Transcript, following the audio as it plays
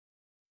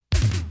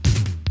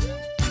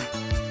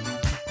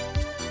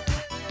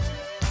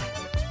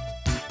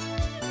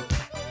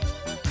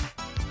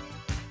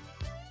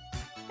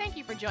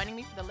for joining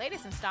me for the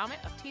latest installment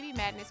of TV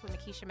Madness with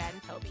Mekeisha Madden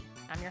Toby.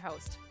 I'm your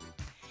host.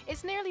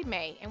 It's nearly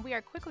May, and we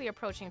are quickly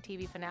approaching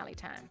TV finale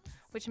time,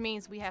 which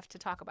means we have to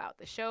talk about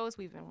the shows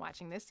we've been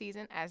watching this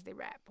season as they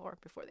wrap, or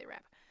before they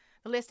wrap.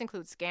 The list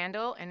includes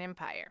Scandal and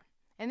Empire.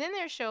 And then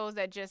there's shows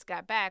that just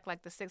got back,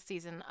 like the 6th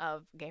season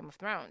of Game of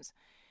Thrones.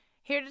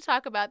 Here to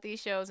talk about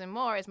these shows and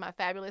more is my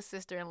fabulous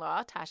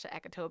sister-in-law, Tasha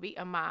Akitobi,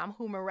 a mom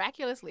who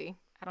miraculously,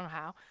 I don't know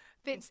how,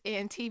 fits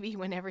in TV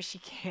whenever she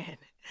can.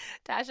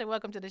 Tasha,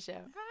 welcome to the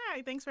show.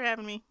 Hi, thanks for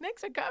having me.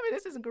 Thanks for coming.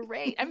 This is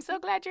great. I'm so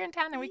glad you're in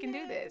town and we can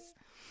do this.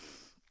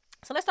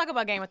 So let's talk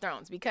about Game of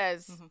Thrones,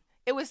 because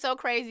it was so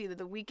crazy that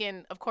the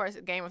weekend, of course,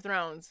 Game of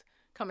Thrones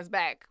comes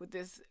back with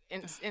this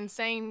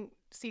insane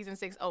season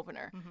 6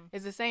 opener.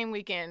 It's the same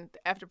weekend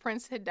after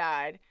Prince had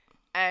died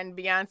and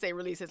Beyonce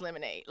releases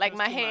Lemonade. Like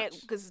my head,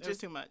 because it was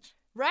too much.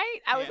 Right?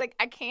 I was like,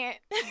 I can't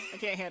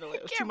handle it.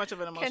 It was too much of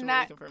an emotional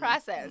cannot weekend for me.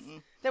 Process.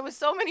 There was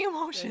so many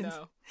emotions.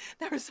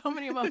 There were so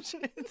many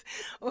emotions.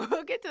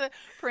 We'll get to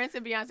Prince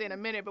and Beyonce in a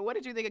minute, but what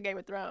did you think of Game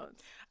of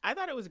Thrones? I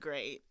thought it was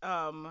great.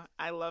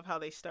 I love how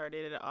they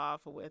started it off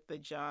with the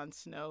Jon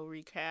Snow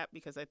recap,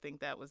 because I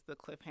think that was the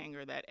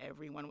cliffhanger that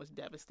everyone was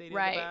devastated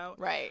about.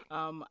 Right.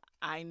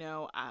 I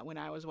know when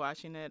I was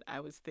watching it, I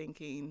was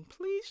thinking,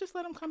 please just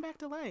let him come back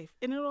to life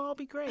and it'll all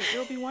be great.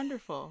 It'll be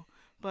wonderful.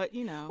 But,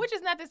 you know. Which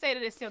is not to say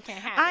that it still can't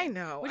happen. I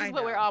know. Which is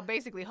what we're all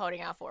basically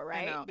holding out for,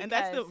 right? I know. And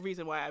that's the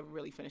reason why I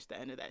really finished the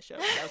end of that show.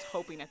 I was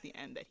hoping at the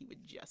end that he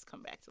would just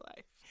come back to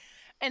life.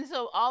 And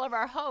so all of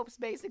our hopes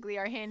basically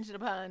are hinged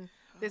upon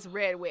this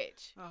red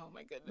witch. Oh,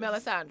 my goodness.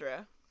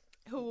 Melisandre.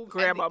 Who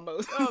Grandma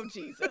Moses. Oh,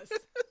 Jesus.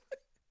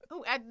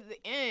 Who at the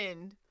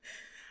end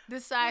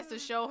decides to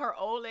show her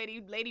old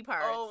lady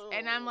parts. Oh.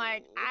 And I'm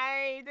like,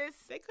 they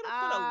could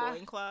have put a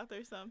loincloth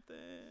or something.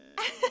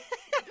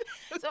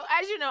 So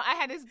as you know, I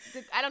had this,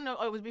 I don't know,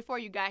 it was before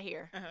you got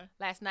here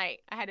last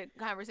night. I had a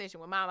conversation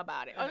with Mom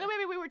about it. Oh, no,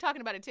 maybe we were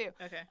talking about it too.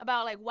 Okay.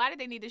 About like, why did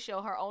they need to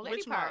show her old lady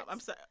Which parts? Mom? I'm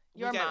sorry.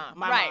 Your mom.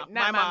 My mom.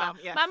 Not my mom.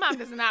 Yes. My mom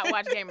does not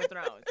watch Game of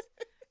Thrones.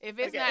 If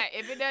it's not,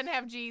 if it doesn't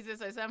have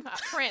Jesus or some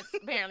Prince,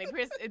 apparently,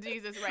 Prince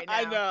Jesus right now.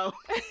 I know.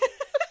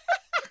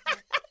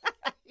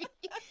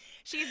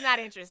 She's not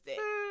interested.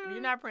 If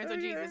you're not Prince or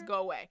Jesus,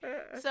 go away.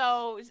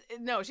 So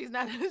no, she's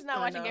not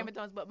watching Game of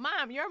Thrones. But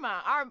Mom, your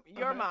mom,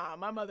 mom,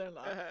 my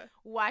mother-in-law,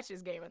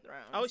 watches Game of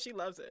Thrones. Oh, she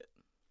loves it.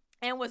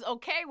 And was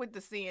okay with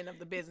the seeing of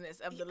the business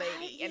of the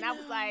lady. I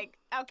was like,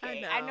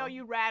 okay, I know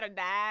you ride or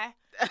die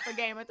for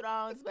Game of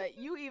Thrones, but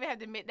you even have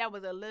to admit that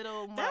was a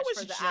little much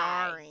for the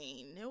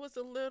jarring. Eye. It was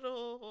a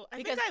little.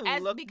 Because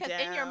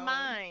in your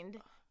mind,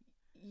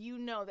 you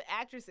know the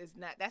actress is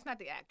not. That's not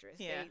the actress.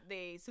 Yeah.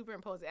 They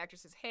superimpose the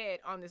actress's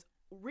head on this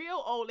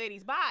real old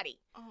lady's body.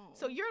 Oh.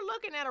 So you're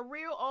looking at a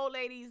real old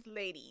lady's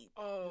lady.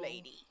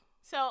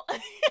 So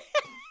like,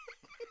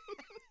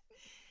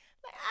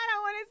 I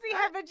don't want to see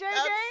her for JJ.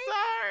 I'm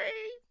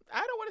sorry.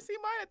 I don't want to see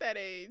mine at that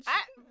age.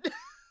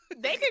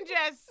 They can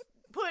just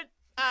put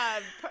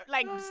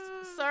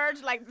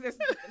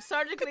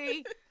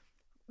surgically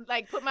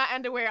like put my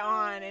underwear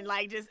on and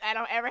like just I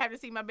don't ever have to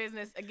see my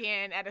business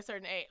again at a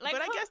certain age. Like,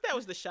 but I guess that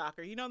was the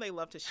shocker. You know they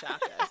love to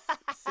shock us.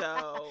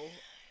 So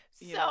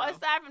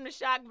aside from the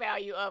shock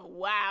value of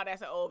wow,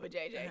 that's an old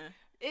vajayjay,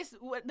 it's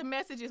what the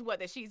message is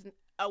that she's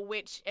a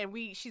witch and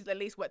she's at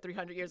least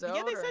 300 years old.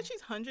 Yeah, they said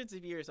she's hundreds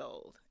of years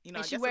old. You know,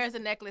 and she wears a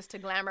necklace to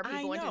glamour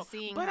people into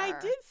seeing her. But I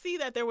did see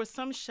that there was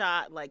some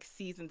shot like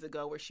seasons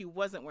ago where she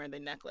wasn't wearing the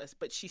necklace,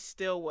 but she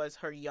still was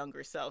her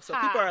younger self. So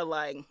people are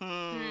like,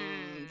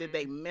 did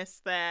they miss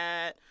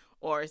that?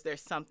 Or is there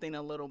something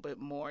a little bit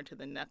more to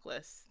the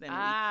necklace than we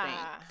think?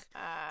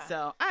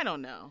 So I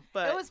don't know.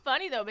 But it was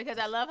funny though, because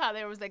I love how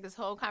there was like this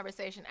whole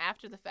conversation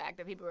after the fact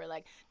that people were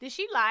like, "Did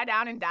she lie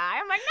down and die?"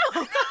 I'm like,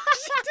 "No,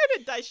 she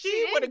didn't die.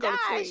 She wouldn't go to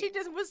sleep. She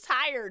just was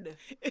tired."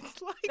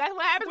 It's like that's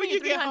what happens when you're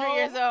 300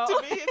 years old.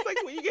 To me, it's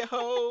like when you get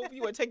home,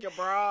 you want to take your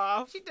bra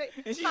off,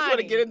 and she just want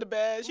to get into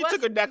bed. She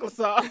took her necklace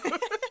off.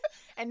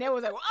 And there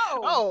was like,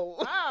 oh.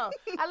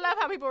 I love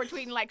how people were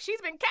tweeting like,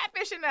 "She's been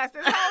catfishing us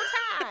this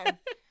whole time."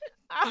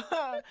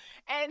 I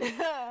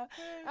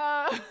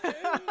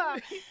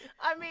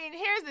mean,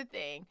 here's the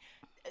thing.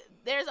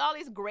 There's all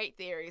these great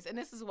theories, and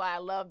this is why I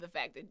love the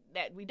fact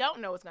that we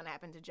don't know what's going to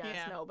happen to Jon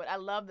Snow, but I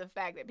love the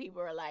fact that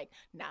people are like,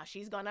 now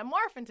she's going to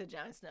morph into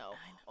Jon Snow,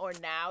 or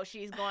now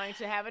she's going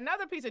to have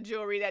another piece of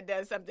jewelry that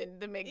does something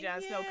to make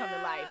Jon Snow come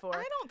to life. Or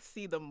I don't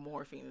see the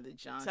morphing into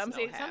Jon Snow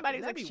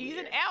somebody's like, she's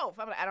an elf.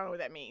 I'm like, I don't know what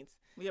that means.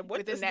 Yeah, what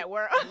within that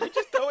world. They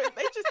just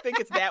think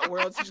it's that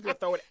world. So she's going to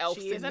throw it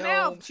elves she is and an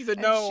elf. She's a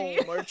gnome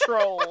or a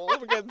troll.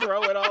 We're going to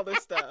throw in all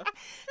this stuff.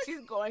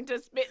 She's going to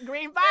spit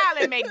green fire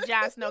and make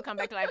Jon Snow come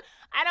back to life.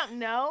 I don't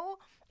know,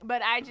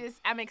 but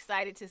I'm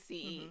excited to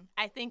see.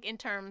 I think in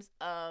terms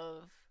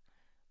of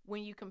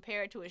when you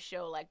compare it to a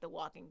show like The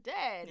Walking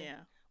Dead,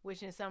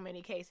 which in so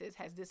many cases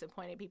has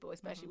disappointed people,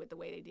 especially with the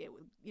way they did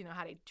with,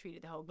 how they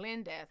treated the whole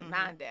Glenn death,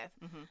 non-death.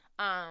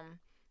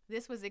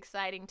 This was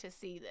exciting to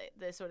see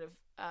the sort of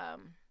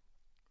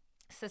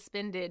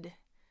suspended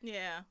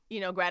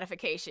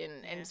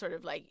gratification and sort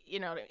of like, you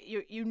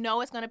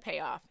know it's going to pay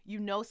off. You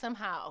know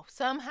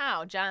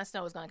somehow Jon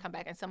Snow is going to come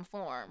back in some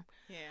form.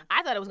 Yeah.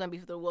 I thought it was going to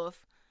be the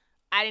wolf.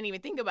 I didn't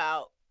even think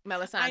about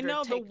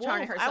Melisandre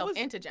turning herself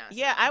into Jon Snow.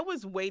 Yeah, I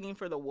was waiting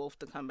for the wolf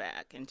to come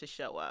back and to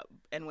show up.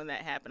 And when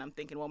that happened, I'm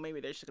thinking, well,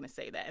 maybe they're just going to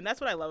say that. And that's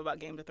what I love about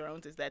Game of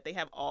Thrones is that they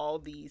have all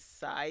these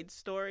side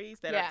stories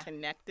that are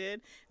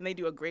connected. And they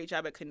do a great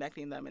job at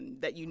connecting them and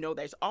that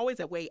there's always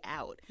a way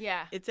out.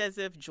 Yeah. It's as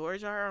if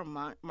George R.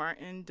 R.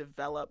 Martin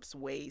develops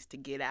ways to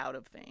get out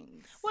of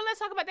things. Well, let's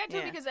talk about that,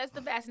 too, because that's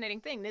the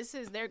fascinating thing. This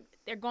is, they're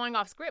going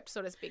off script,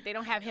 so to speak. They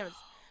don't have him.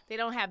 They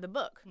don't have the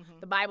book. Mm-hmm.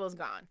 The Bible's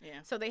gone.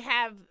 Yeah. So they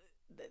have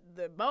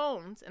the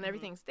bones and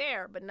everything's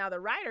there, but now the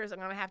writers are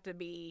going to have to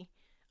be,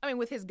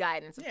 with his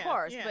guidance, of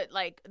course, but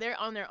like they're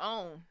on their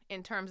own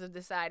in terms of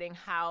deciding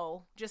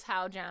how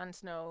Jon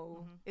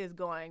Snow is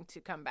going to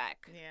come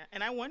back. Yeah,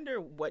 and I wonder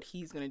what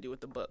he's going to do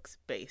with the books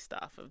based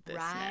off of this.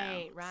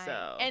 Right.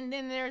 So. And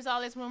then there's all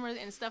this rumors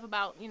and stuff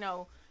about,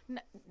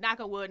 knock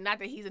on wood, not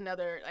that he's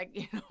another,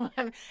 like,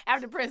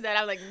 after Prince died,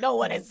 I was like, no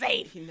one is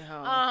safe.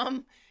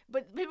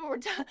 But people were,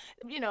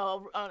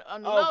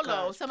 on the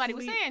low, somebody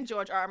was saying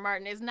George R. R.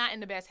 Martin is not in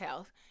the best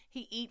health.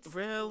 He eats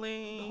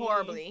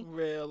horribly.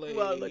 Really?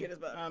 Well, look at his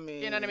butt.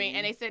 You know what I mean?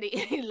 And they said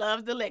he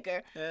loves the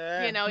liquor.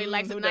 He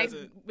likes a nice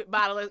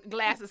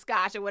glass of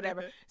scotch or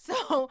whatever.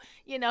 So,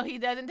 he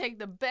doesn't take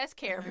the best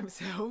care of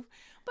himself.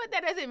 But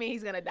that doesn't mean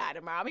he's gonna die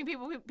tomorrow.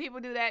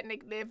 People do that and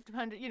they live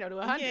 100, to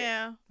 100.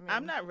 Yeah,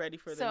 I'm not ready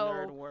for the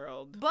nerd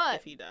world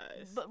if he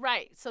dies. But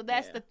right, so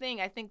that's the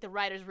thing. I think the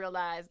writers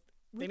realized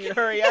they need to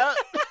hurry up.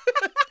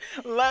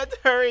 Let's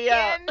hurry up.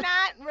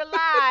 Cannot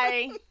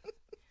rely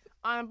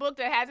on a book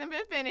that hasn't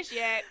been finished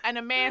yet and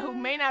a man who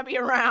may not be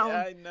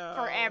around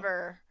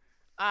forever,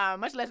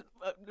 much less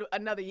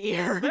another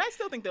year. But I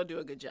still think they'll do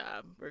a good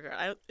job.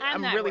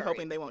 I'm really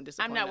hoping they won't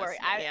disappoint us. I'm not worried.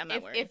 I'm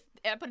not worried.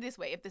 I put it this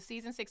way: if the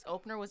season 6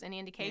 opener was any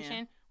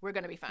indication, we're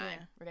gonna be fine.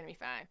 Yeah. We're gonna be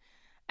fine.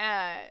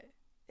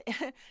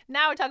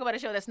 Now we're talking about a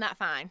show that's not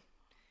fine.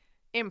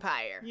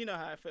 Empire. You know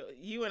how I feel.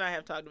 You and I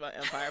have talked about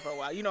Empire for a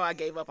while. I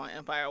gave up on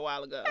Empire a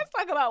while ago. Let's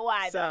talk about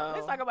why, though.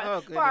 Let's talk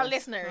about for our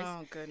listeners.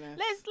 Oh, goodness.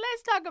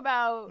 Let's talk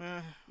about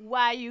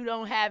why you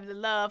don't have the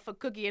love for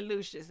Cookie and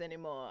Lucius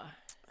anymore.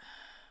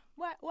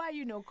 Why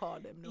you no call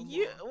them no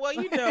more? Well,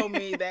 you know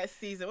me that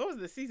season. What was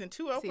the season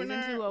 2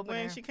 opener? Season 2 opener.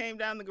 When she came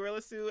down in the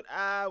gorilla suit,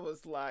 I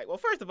was like, well,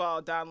 first of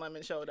all, Don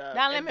Lemon showed up.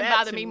 Don Lemon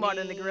bothered me more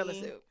than the gorilla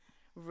suit.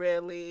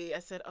 Really? I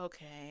said,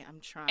 okay, I'm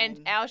trying.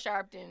 And Al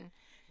Sharpton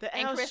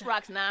and Chris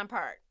Rock's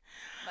non-part.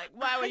 Like,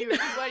 what are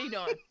you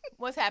doing?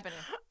 What's happening?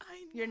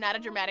 I know. You're not a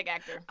dramatic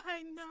actor.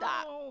 I know.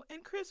 Stop.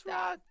 And Chris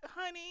Rock,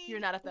 honey.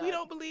 You're not a thug. We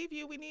don't believe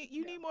you.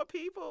 You need more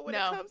people when it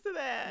comes to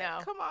that.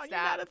 No. Come on, Stop. You're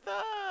not a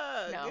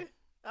thug. No.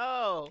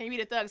 Oh. Can you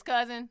be the thug's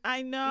cousin?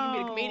 I know. You can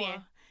be the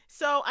comedian.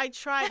 So I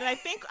tried, and I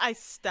think I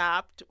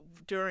stopped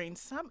during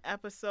some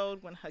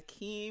episode when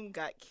Hakeem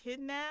got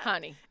kidnapped.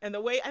 Honey. And the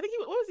way, I think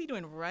what was he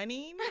doing?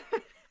 Running?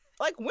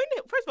 Like,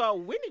 first of all,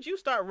 when did you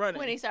start running?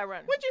 When did he start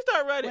running? When did you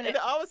start running? And then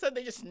all of a sudden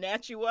they just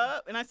snatch you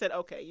up. And I said,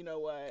 okay, you know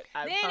what?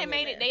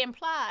 They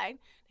implied,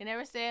 they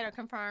never said or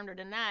confirmed or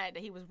denied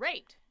that he was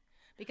raped.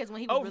 Because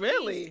when he was released.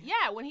 Really?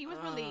 Yeah, when he was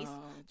released,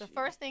 the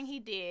first thing he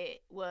did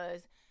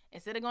was,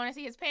 instead of going to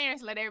see his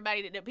parents, let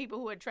everybody, the people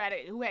who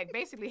had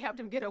basically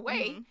helped him get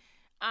away,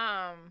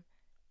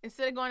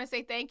 instead of going to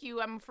say thank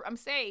you, I'm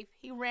safe,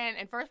 he ran,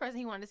 and first person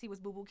he wanted to see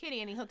was Boo Boo Kitty,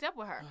 and he hooked up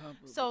with her.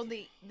 So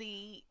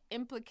the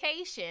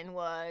implication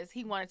was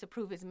he wanted to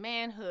prove his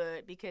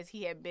manhood because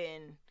he had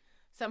been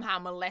somehow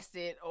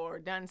molested or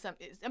done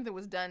something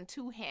was done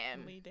to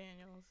him. Lee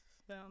Daniels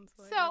sounds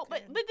like. So,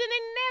 but then they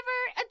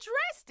never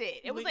addressed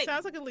it. It was like,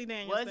 sounds like a Lee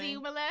Daniels was thing. He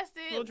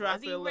molested? We'll drop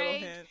was he it a little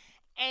hint.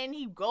 And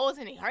he goes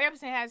and he hurry up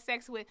and has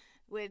sex with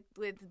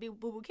Boo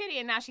Boo Kitty,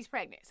 and now she's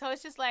pregnant. So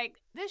it's just like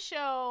this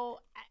show.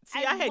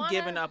 I had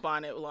given up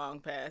on it long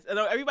past.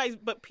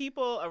 But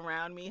people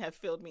around me have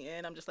filled me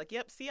in. I'm just like,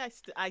 yep. See,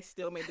 I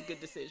still made the good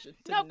decision.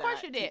 To no, of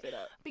course you did. Keep it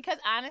up. Because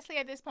honestly,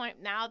 at this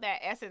point, now that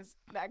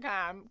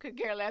Essence.com could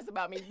care less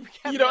about me.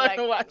 You don't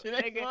even watch it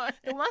anymore.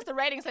 Once the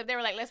ratings slipped, they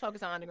were like, let's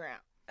focus on Underground.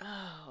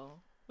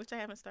 Oh. Which I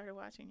haven't started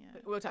watching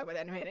yet. We'll talk about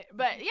that in a minute.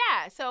 But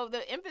yeah, so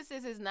the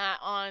emphasis is not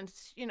on,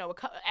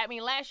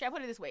 last year, I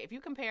put it this way. If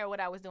you compare what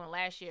I was doing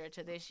last year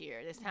to this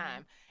year, this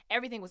time,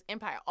 everything was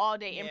Empire, all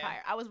day Empire.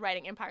 I was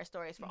writing Empire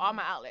stories for all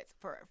my outlets,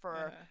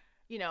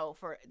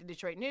 for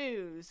Detroit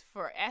News,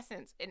 for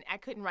Essence, and I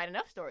couldn't write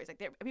enough stories.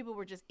 Like people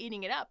were just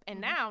eating it up, and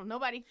now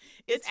nobody.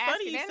 It's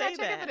funny you say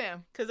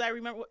that because I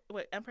remember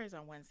what Empire's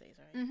on Wednesdays,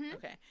 right? Mm-hmm.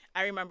 Okay,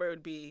 I remember it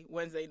would be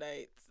Wednesday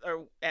nights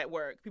or at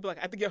work. People are like,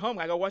 I have to get home.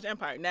 I go watch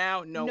Empire.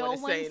 Now no one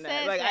is saying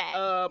that. Like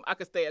I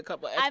could stay a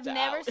couple extra I've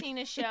never seen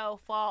a show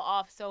fall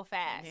off so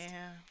fast.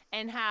 Yeah,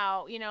 and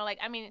how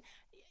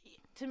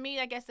to me,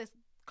 I guess the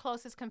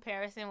closest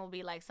comparison will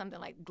be like something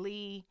like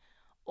Glee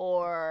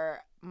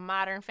or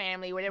Modern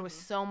Family, where there was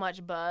so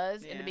much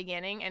buzz in the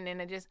beginning, and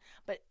then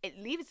but at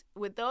least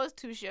with those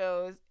two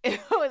shows, it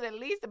was at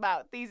least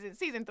about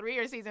season 3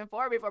 or season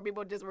 4 before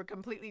people just were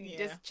completely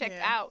just checked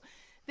out.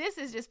 this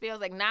is just feels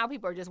like now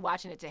people are just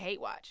watching it to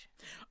hate watch.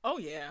 Oh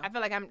yeah. I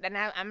feel like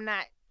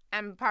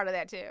I'm part of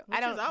that too. Which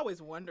is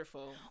always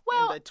wonderful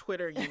in the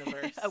Twitter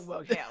universe.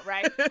 Well, yeah,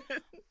 right.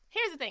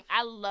 Here's the thing.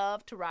 I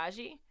love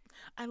Taraji.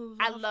 I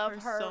love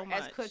her so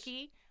much. as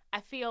Cookie. I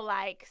feel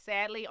like,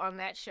 sadly, on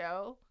that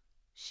show,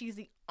 she's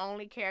the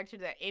only character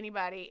that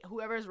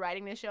whoever is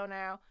writing this show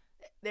now,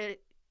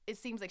 it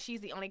seems like she's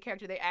the only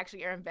character they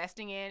actually are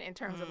investing in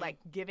terms of like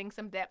giving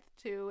some depth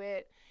to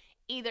it.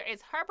 Either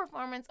it's her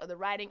performance or the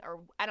writing, or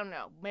I don't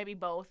know, maybe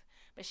both.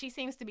 But she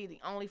seems to be the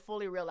only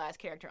fully realized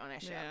character on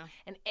that show. Yeah.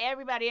 And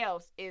everybody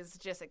else is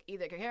just like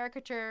either a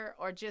caricature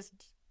or just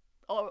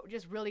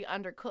really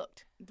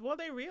undercooked. Well,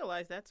 they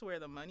realize that's where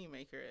the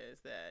moneymaker is.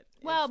 That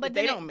but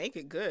they don't make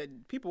it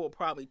good, people will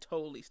probably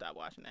totally stop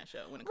watching that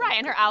show. When it comes right, to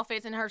and her cooking.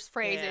 Outfits and her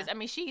phrases. Yeah. I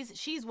mean,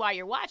 she's why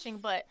you're watching.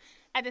 But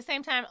at the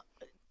same time,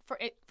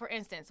 for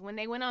instance, when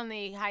they went on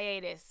the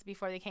hiatus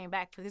before they came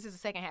back, this is the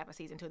second half of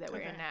season 2 that we're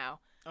in now.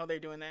 Oh, they're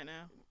doing that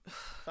now?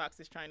 Fox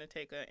is trying to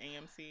take a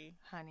AMC?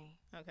 Honey.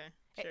 Okay,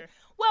 sure.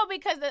 Well,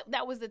 because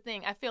that was the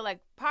thing. I feel like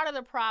part of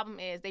the problem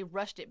is they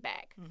rushed it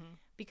back. Mm-hmm.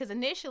 Because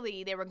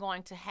initially they were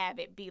going to have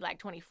it be like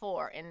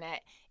 24, and that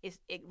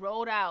it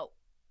rolled out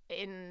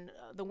in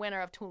the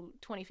winter of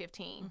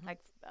 2015, like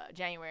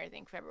January, I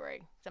think,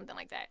 February, something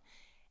like that.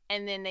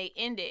 And then they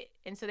ended.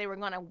 And so they were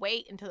going to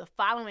wait until the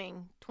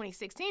following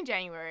 2016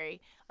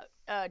 January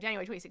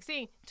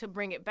 2016, to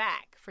bring it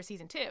back for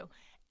season 2.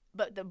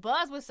 But the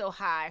buzz was so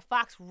high,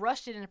 Fox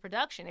rushed it into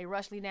production. They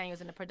rushed Lee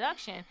Daniels into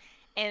production,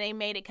 and they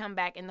made it come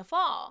back in the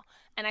fall.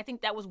 And I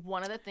think that was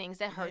one of the things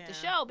that hurt the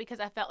show,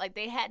 because I felt like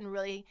they hadn't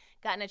really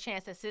gotten a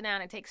chance to sit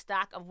down and take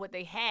stock of what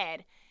they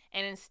had.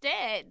 And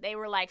instead, they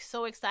were like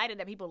so excited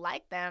that people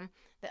liked them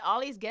that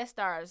all these guest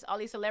stars, all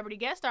these celebrity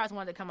guest stars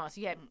wanted to come on.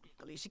 So you had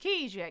Alicia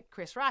Keys, you had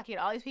Chris Rock, you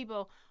had all these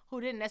people who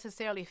didn't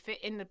necessarily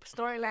fit in the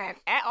storyline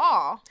at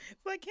all.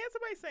 It's like, can't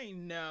somebody say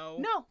no?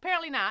 No,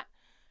 apparently not.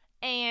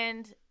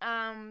 And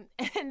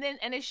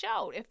it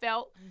showed. It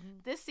felt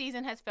this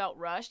season has felt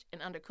rushed and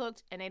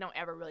undercooked, and they don't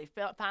ever really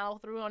follow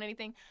through on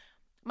anything.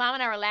 Mom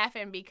and I were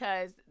laughing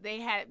because they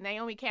had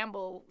Naomi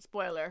Campbell,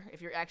 spoiler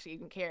if you actually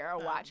even care or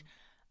watch.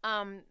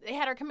 They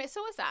had her commit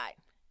suicide.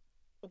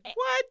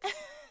 What?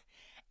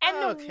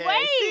 And the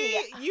way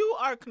See, you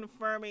are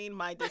confirming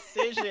my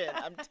decision.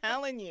 I'm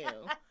telling you.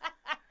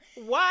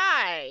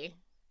 Why?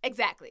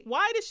 Exactly.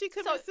 Why did she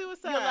commit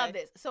suicide? You'll love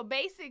this. So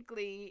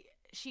basically,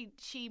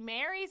 she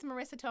marries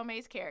Marissa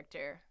Tomei's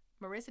character.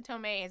 Marissa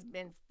Tomei has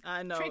been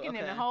tricking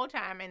them the whole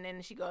time, and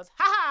then she goes,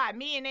 "Ha ha!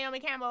 Me and Naomi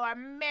Campbell are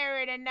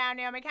married, and now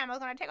Naomi Campbell's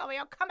gonna take over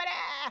your company."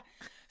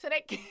 So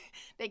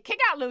they kick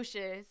out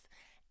Lucius,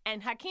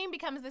 and Hakeem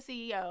becomes the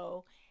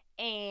CEO,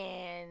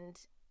 and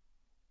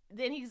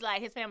then he's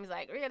like, his family's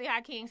like, "Really,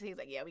 Hakeem?" So he's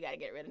like, "Yeah, we got to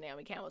get rid of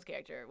Naomi Campbell's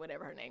character,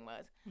 whatever her name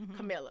was,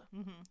 Camilla."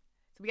 So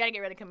we got to get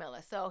rid of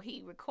Camilla. So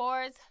he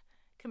records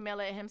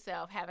Camilla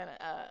himself having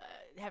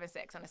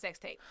sex on a sex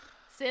tape.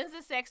 Sends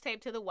the sex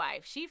tape to the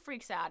wife. She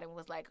freaks out and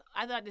was like,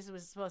 "I thought this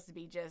was supposed to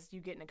be just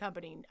you getting a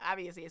company.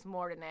 Obviously, it's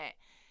more than that."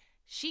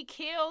 She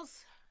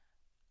kills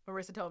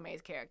Marissa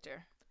Tomei's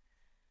character.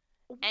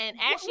 And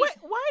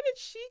why did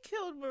she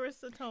kill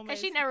Marissa Tomei? Because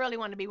she never really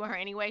wanted to be with her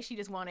anyway. She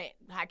just wanted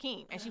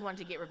Hakeem, and she wanted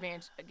to get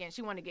revenge again.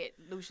 She wanted to get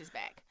Lucius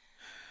back.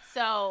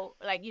 So,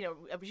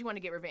 she wanted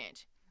to get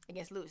revenge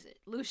against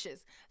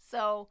Lucius.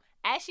 So,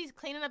 as she's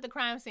cleaning up the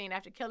crime scene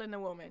after killing the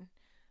woman,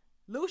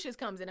 Lucius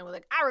comes in and was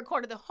like, "I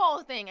recorded the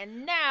whole thing,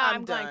 and now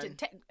I'm going to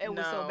take it."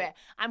 Was so bad.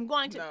 "I'm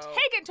going to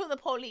take it to the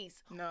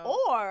police.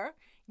 Or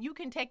you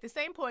can take the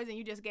same poison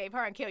you just gave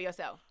her and kill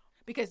yourself,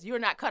 because you're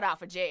not cut out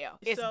for jail.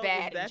 It's bad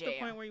in jail." Is that the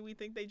point where we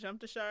think they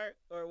jumped the shark,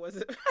 or was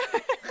it?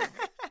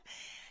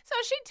 So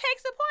she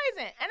takes the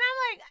poison, and I'm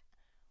like,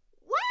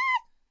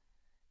 what?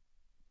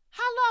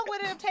 How long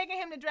would it have taken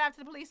him to drive to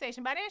the police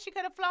station? By then, she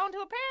could have flown to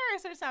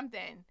Paris or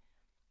something.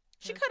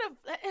 She could have.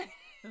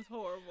 That's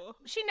horrible.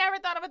 She never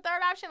thought of a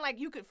third option, like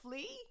you could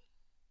flee.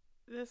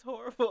 That's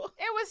horrible.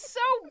 It was so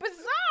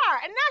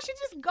bizarre, and now she's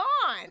just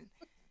gone.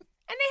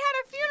 And they had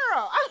a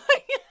funeral. I'm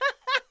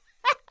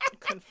like,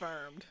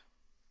 confirmed.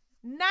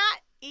 Not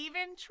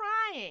even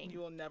trying. You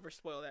will never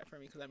spoil that for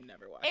me because I've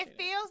never watched it. It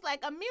feels like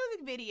a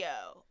music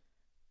video.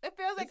 It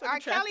feels like R.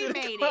 Kelly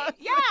made it.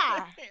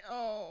 Yeah.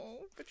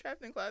 Oh, but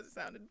Trapped in Closet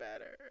sounded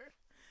better.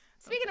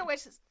 Speaking of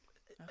which,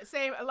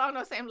 along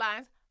those same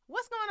lines,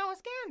 what's going on with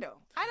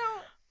Scandal?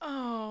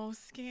 Oh,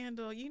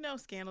 Scandal. You know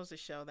Scandal's a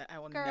show that I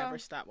will never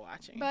stop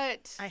watching.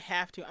 But I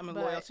have to. I'm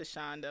loyal to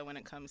Shonda when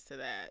it comes to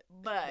that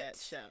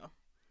show.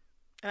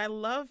 And I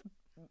love,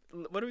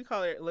 what do we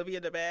call her? Olivia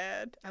the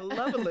Bad? I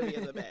love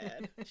Olivia the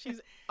Bad.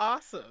 She's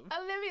awesome.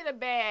 Olivia the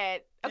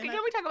Bad. Okay, can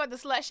we talk about the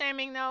slut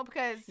shaming though?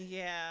 Because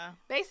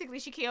basically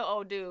she killed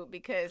old dude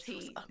because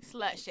he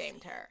slut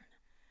shamed her.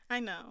 I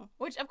know.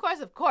 Which of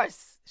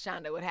course,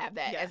 Shonda would have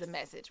that as a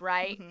message,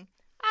 right? Mm-hmm.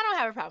 I don't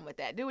have a problem with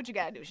that. Do what you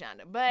gotta do,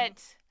 Shonda.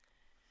 But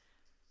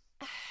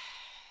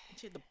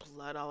she had the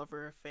blood all over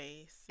her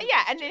face.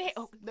 And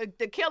then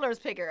the killers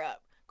pick her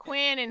up.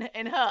 Quinn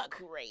and Huck.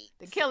 Great.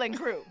 The killing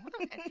crew.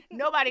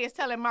 Nobody is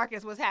telling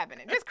Marcus what's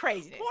happening. Just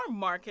craziness. Poor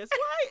Marcus.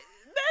 Why?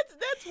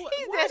 That's what.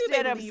 He's why just do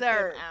they that leave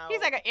absurd. him out?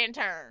 He's like an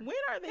intern. When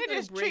are they They're going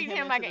just to bring treating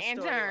him into like an the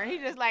intern. storyline?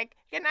 He's just like,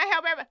 can I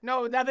help everybody?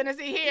 No, nothing to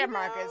see here,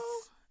 Marcus.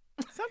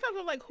 Sometimes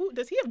I'm like, who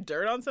does he have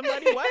dirt on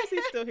somebody? Why is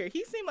he still here?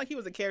 He seemed like he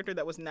was a character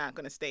that was not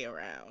going to stay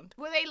around.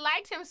 Well, they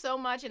liked him so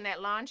much in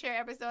that lawn chair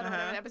episode. Or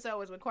whatever the episode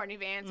was with Courtney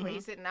Vance, where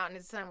he's sitting out and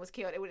his son was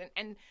killed.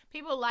 And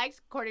people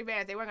liked Courtney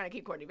Vance. They weren't going to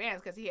keep Courtney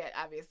Vance because he had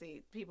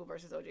obviously People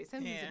versus O.J.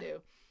 Simpson to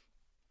do.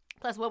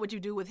 Plus, what would you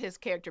do with his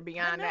character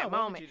beyond that moment?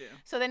 What would you do?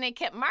 So then they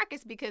kept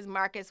Marcus because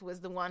Marcus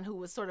was the one who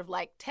was sort of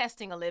like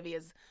testing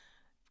Olivia's,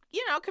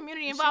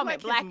 community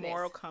involvement, she like blackness. His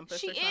moral compass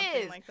she or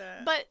something is, like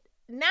that. but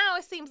now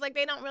it seems like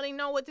they don't really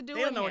know what to do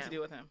with him. They don't know what to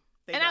do with him.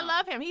 I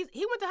love him. He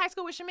went to high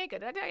school with Shamika.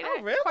 Did I tell you that?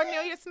 Oh, really?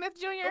 Cornelius Smith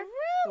Jr. Really?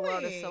 The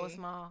world is so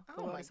small.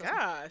 Oh my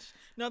gosh.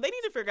 No, they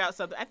need to figure out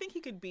something. I think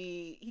he can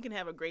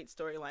have a great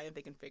storyline if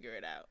they can figure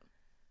it out.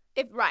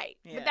 Right.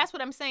 Yeah. But that's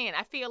what I'm saying.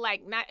 I feel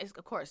like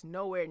of course,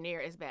 nowhere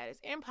near as bad as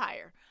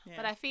Empire. Yeah.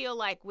 But I feel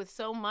like with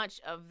so much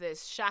of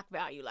this shock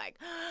value, like,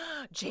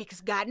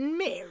 Jake's gotten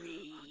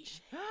married.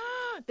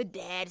 The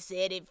dad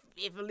said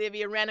if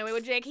Olivia ran away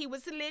with Jake, he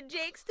would slit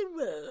Jake's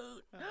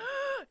throat.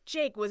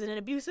 Jake was in an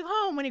abusive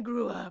home when he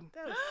grew up.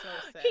 That was so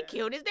sad. He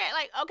killed his dad.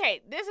 Like,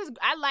 okay,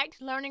 I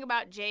liked learning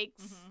about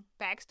Jake's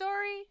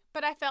backstory,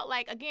 but I felt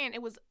like, again,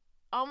 it was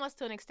almost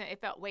to an extent, it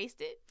felt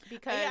wasted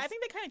because I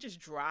think they kind of just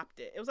dropped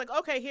it. It was like,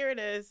 okay, here it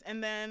is,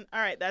 and then all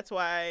right, that's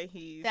why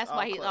he's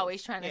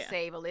always trying to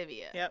save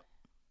Olivia. Yep.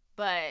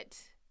 But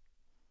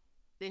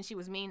then she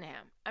was mean to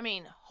him. I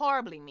mean,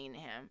 horribly mean to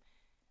him.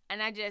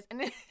 And then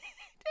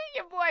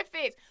your boy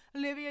Fitz,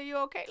 Olivia, you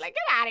okay? Like,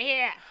 get out of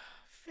here.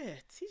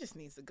 Fitz, he just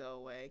needs to go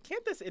away.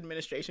 Can't this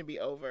administration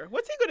be over?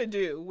 What's he gonna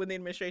do when the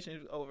administration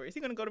is over? Is he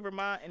gonna go to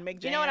Vermont and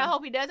make jam? You know what I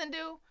hope he doesn't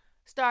do?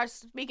 Start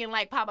speaking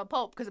like Papa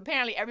Pope, because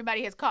apparently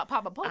everybody has caught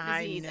Papa Pope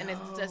disease and has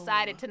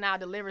decided to now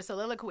deliver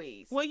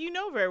soliloquies. Well, you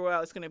know very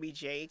well it's going to be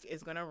Jake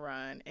is going to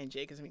run and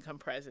Jake is going to become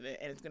president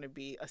and it's going to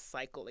be a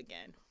cycle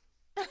again.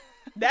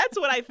 That's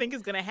what I think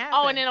is going to happen.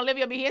 Oh, and then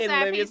Olivia will be his side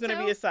piece, Olivia's going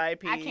to be a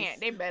side piece. I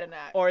can't. They better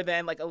not. Or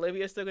then, like,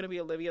 Olivia's still going to be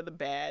Olivia the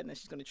bad, and then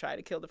she's going to try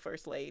to kill the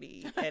first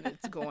lady, and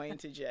it's going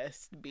to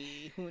just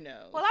be, who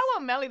knows. Well, I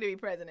want Melly to be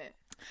president.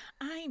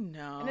 I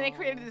know. And then they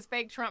created this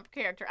fake Trump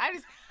character.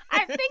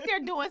 I think they're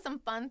doing some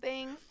fun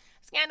things.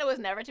 Scandal is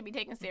never to be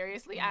taken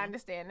seriously. I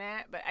understand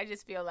that, but I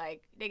just feel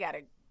like they got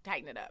to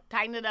tighten it up.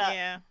 Tighten it up.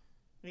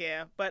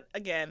 Yeah. But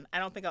again, I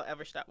don't think I'll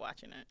ever stop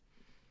watching it.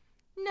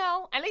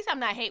 No, at least I'm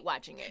not hate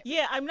watching it.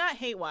 Yeah, I'm not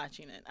hate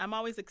watching it. I'm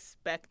always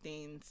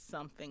expecting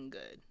something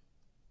good.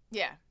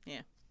 Yeah.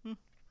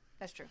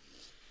 That's true.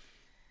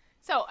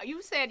 So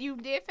you said you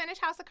did finish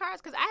House of Cards?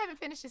 Because I haven't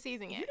finished the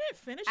season yet. You didn't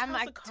finish House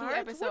of Cards? I'm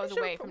like 2 episodes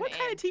away from What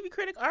kind of TV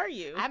critic are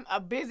you? I'm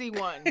a busy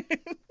one.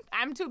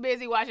 I'm too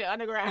busy watching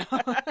Underground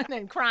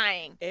and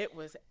crying. It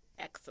was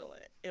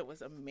excellent. It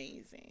was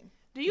amazing.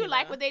 Do you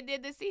like what they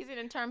did this season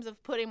in terms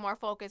of putting more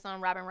focus on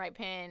Robin Wright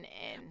Penn?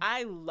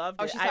 I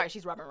loved it.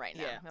 She's Robin Wright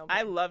now. Yeah, okay.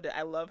 I loved it.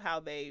 I love how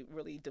they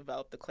really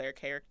developed the Claire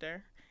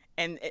character.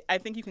 And I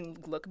think you can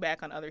look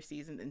back on other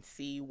seasons and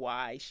see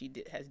why she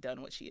has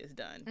done what she has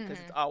done. Because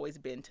it's always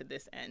been to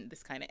this end,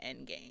 this kind of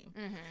end game.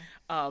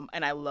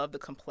 And I love the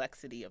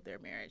complexity of their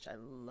marriage. I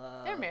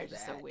love their marriage that.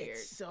 Is so weird.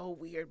 It's so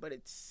weird, but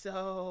it's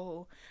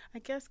so, I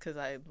guess because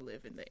I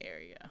live in the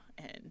area.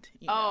 And,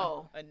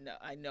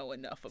 I know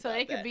enough about that. So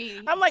it could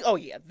be. I'm like, oh,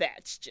 yeah,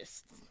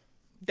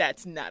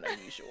 that's not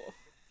unusual.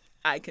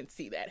 I can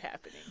see that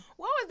happening.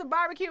 What was the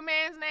barbecue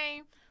man's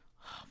name?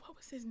 What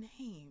was his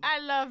name? I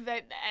love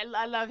that.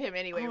 I love him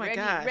anyway. Oh my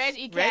gosh. Reg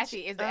E.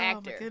 Cassie is the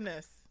actor. Oh my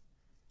goodness,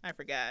 I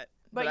forgot.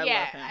 But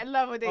yeah, I love him. I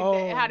love what they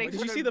did. How they did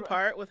you see the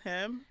part with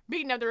him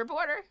beating up the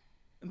reporter?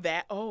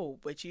 But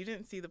you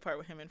didn't see the part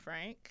with him and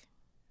Frank.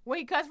 When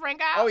he cussed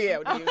Frank out? Oh yeah,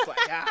 when he was like,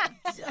 "I'm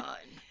done."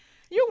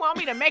 You want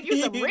me to make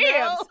you some ribs?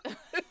 Why did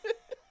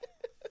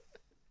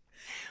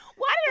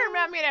it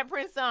remind me of that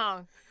Prince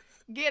song?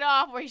 Get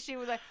Off, where she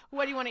was like,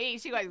 "What do you want to eat?"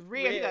 She goes,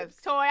 "Ribs." He goes,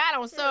 "Toy, I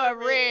don't serve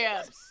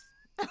ribs."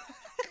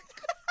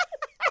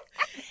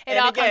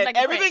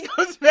 Everything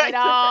comes back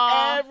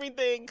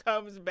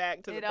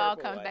to the purple one. It all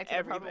comes back to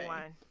the purple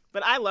one.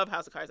 But I love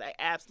House of Cards. I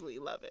absolutely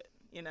love it.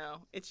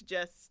 It's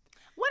just.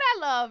 What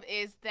I love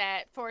is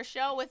that for a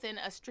show within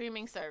a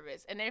streaming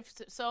service, and they've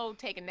so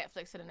taken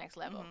Netflix to the next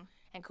level,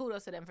 and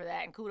kudos to them for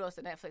that, and kudos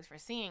to Netflix for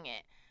seeing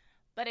it.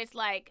 But it's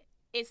like,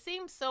 it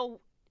seems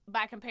so,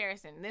 by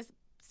comparison, this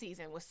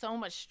season was so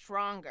much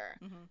stronger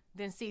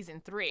than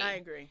season 3. I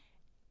agree.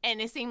 And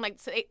it seemed like,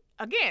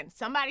 again,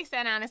 somebody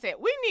sat down and said,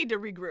 we need to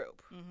regroup.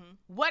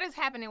 What is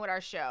happening with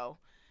our show?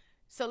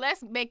 So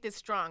let's make this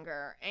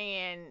stronger.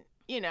 And,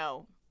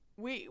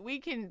 we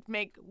can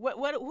make,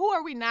 who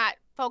are we not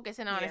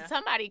focusing on? And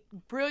somebody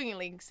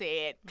brilliantly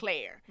said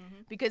Claire.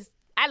 Because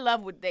I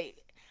love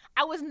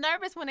I was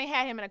nervous when they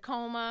had him in a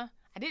coma.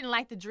 I didn't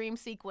like the dream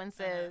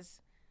sequences.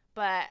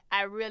 But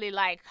I really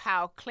like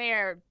how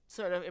Claire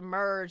sort of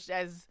emerged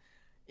as,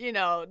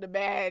 the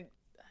bad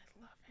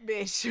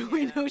bitch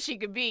we knew she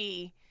could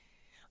be.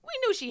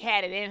 we knew she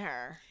had it in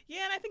her.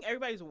 Yeah, and I think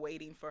everybody's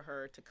waiting for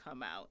her to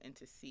come out and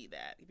to see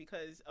that,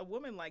 because a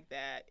woman like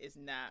that is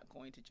not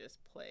going to just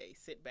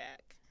sit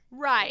back,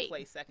 right, and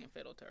play second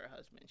fiddle to her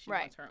husband. She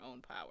right. wants her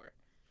own power.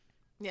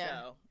 Yeah.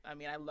 So, I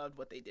mean, I loved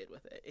what they did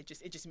with it. It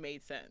just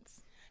made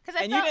sense.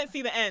 And you didn't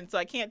see the end, so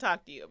I can't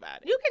talk to you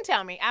about it. You can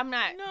tell me. I'm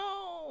not.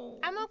 No.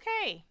 I'm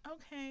okay.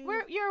 Okay.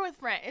 You're with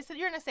friends.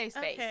 You're in a safe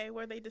space. Okay,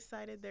 where they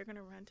decided they're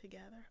gonna run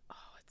together. Oh,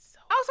 it's so.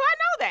 Oh, so I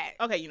know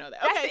that. Okay, you know that.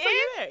 That's okay, the so end?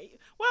 you're there.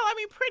 Well, I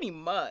mean, pretty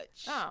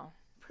much. Oh.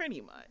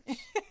 Pretty much.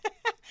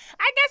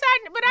 I guess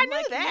I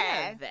knew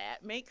that. Yeah,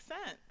 that makes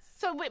sense.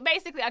 So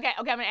basically, okay,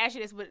 I'm gonna ask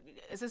you this, but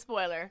it's a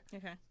spoiler.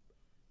 Okay.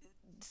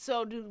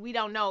 So we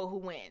don't know who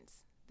wins.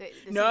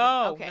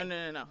 No. Okay.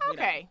 No.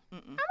 Okay.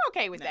 I'm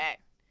okay with that.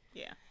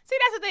 Yeah. See,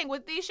 that's the thing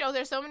with these shows.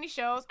 There's so many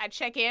shows. I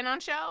check in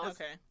on shows.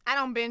 Okay. I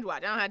don't binge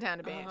watch. I don't have time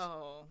to binge.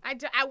 Oh.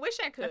 I wish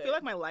I could. I feel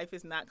like my life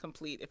is not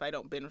complete if I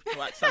don't binge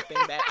watch something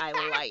that I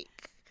like.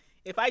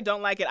 If I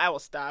don't like it, I will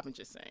stop and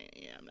just say,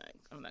 yeah,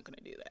 I'm not going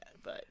to do that.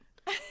 But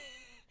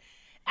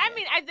I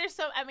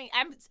mean,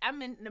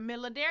 I'm in the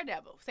middle of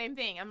Daredevil. Same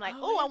thing. I'm like,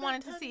 I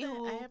wanted to see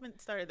who. I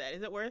haven't started that.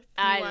 Is it worth?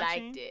 I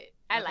watching? liked it.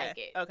 I like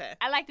it. Okay.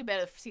 I liked it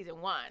better for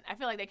season 1. I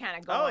feel like they kind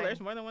of go. Oh, there's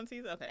more than one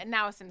season. Okay. And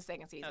now it's in the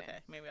second season. Okay,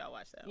 maybe I'll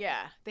watch that.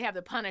 Yeah, they have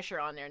the Punisher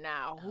on there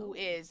now, who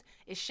is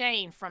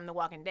Shane from The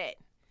Walking Dead,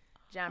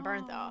 John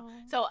Bernthal.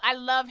 So I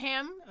love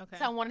him. Okay.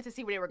 So I wanted to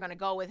see where they were going to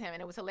go with him,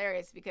 and it was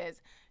hilarious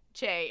because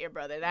Che, your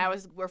brother,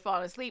 we're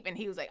falling asleep, and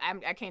he was like,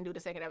 I can't do the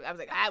second episode. I was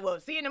like, I will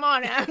see you in the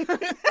morning. I need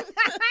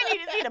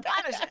to see the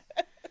Punisher.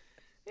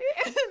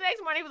 The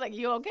next morning, he was like,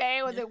 you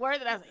okay? Was it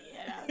worth it? I was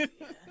like,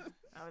 yeah.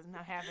 I was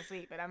not half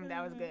asleep, but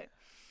that was good.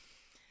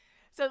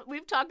 So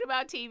we've talked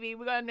about TV.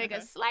 We're going to make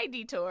a slight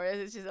detour.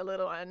 It's just a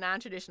little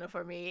non-traditional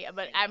for me,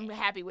 but I'm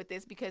happy with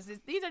this because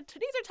these are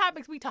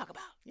topics we talk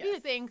about. Yes. These are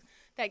things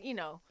that,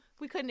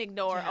 we couldn't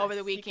ignore over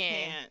the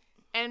weekend.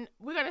 And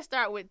we're going to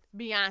start with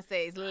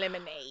Beyonce's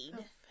Lemonade.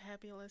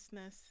 The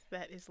fabulousness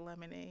that is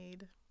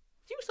Lemonade.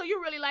 So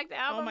you really like the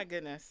album? Oh my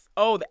goodness!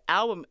 Oh, the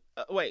album.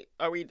 Wait,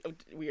 are we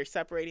are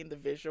separating the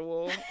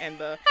visual and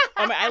the?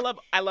 I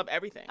love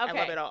everything. Okay. I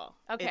love it all.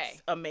 Okay,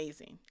 it's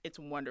amazing. It's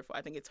wonderful.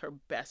 I think it's her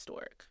best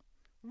work.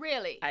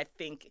 Really? I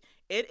think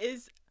it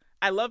is.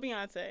 I love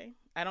Beyonce.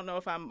 I don't know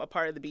if I'm a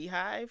part of the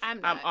Beehive.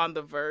 I'm not. I'm on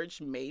the verge,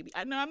 maybe.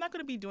 I'm not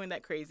going to be doing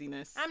that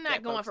craziness. I'm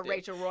not going for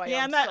Rachel Roy.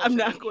 Yeah, I'm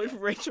not going for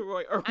Rachel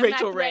Roy or I'm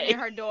Rachel not Ray.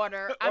 her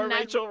daughter. Or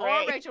Rachel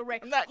Ray.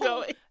 I'm not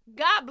going.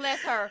 God bless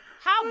her.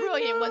 How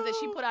brilliant was it?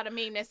 She put out a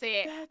meme that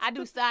said, "I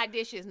do side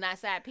dishes, not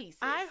side pieces."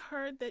 I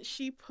heard that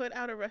she put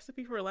out a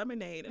recipe for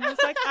lemonade, and I was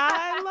like,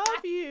 I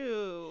love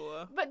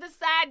you. But the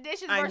side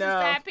dishes versus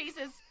side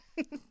pieces.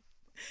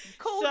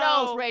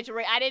 Kudos, Rachel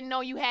Ray. I didn't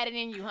know you had it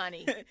in you,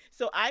 honey.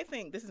 So I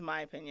think, this is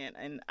my opinion,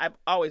 and I've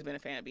always been a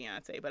fan of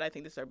Beyonce, but I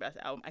think this is her best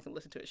album. I can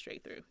listen to it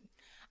straight through.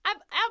 I've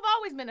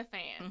always been a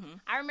fan. Mm-hmm.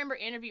 I remember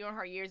interviewing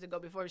her years ago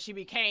before she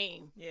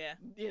became,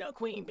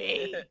 Queen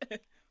Bee.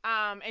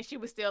 And she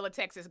was still a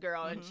Texas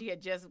girl, and she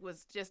had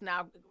was just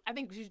now. I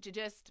think she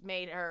just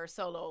made her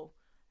solo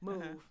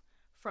move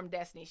from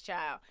Destiny's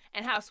Child,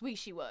 and how sweet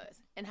she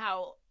was, and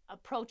how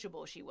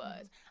approachable she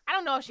was. I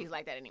don't know if she's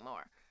like that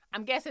anymore.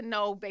 I'm guessing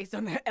no, based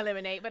on the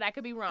Lemonade, but I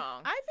could be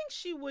wrong. I think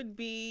she would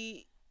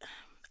be.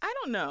 I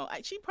don't know.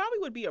 She probably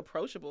would be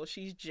approachable.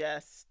 She's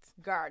just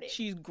guarded.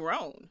 She's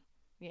grown.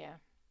 Yeah.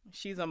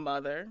 She's a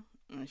mother,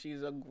 and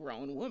she's a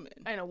grown woman.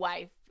 And a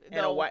wife.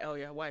 And a wife. Oh,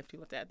 yeah, a wife, too.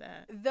 Let's add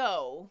that.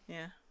 Though.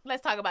 Yeah.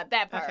 Let's talk about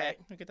that part. Okay,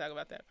 we can talk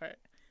about that part.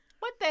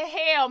 What the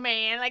hell,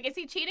 man? Like, is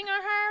he cheating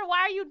on her? Why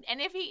are you, and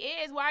if he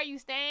is, why are you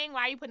staying?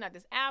 Why are you putting out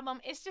this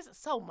album? It's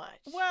just so much.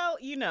 Well,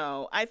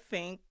 I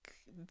think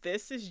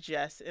this is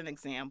just an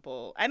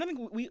example. I don't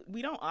think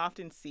we don't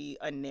often see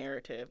a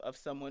narrative of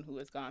someone who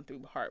has gone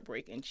through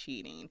heartbreak and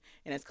cheating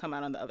and has come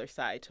out on the other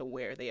side to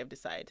where they have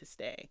decided to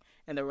stay,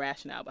 and the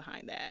rationale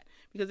behind that.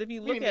 Because if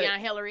you look at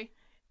beyond Hillary.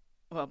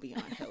 Well,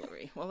 beyond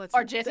Hillary. Well, let's.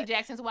 Or Jesse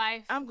Jackson's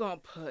wife. I'm gonna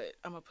put Hillary.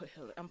 I'm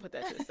gonna put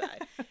that to the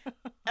side.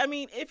 I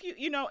mean, if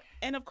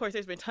and of course,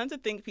 there's been tons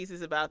of think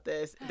pieces about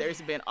this.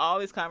 There's been all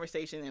this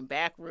conversation in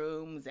back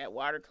rooms, at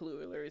water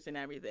coolers, and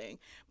everything.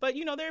 But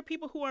there are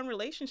people who are in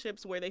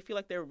relationships where they feel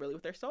like they're really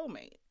with their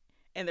soulmate,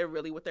 and they're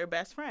really with their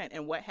best friend.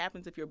 And what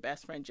happens if your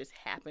best friend just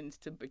happens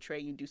to betray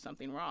you, do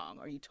something wrong?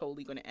 Are you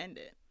totally going to end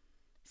it?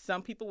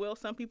 Some people will.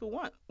 Some people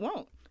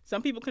won't.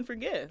 Some people can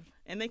forgive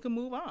and they can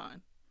move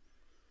on.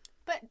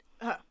 But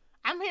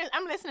I'm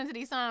listening to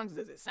these songs.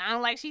 Does it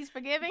sound like she's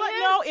forgiving But him?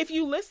 no, if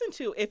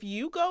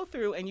you go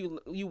through and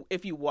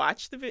if you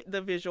watch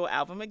the visual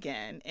album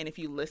again, and if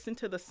you listen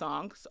to the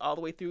songs all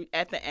the way through,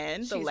 at the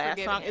end, the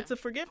last song, it's a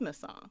forgiveness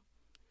song.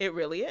 It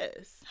really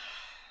is.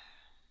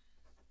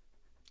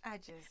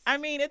 I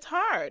mean, it's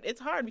hard. It's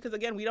hard because,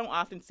 again, we don't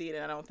often see it,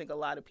 and I don't think a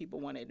lot of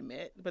people want to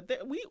admit. But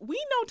we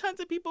know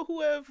tons of people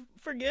who have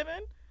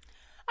forgiven.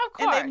 Of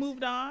course. And they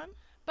moved on.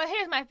 But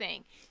here's my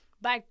thing.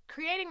 By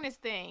creating this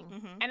thing,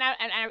 and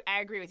I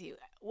agree with you.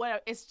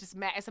 It's just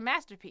it's a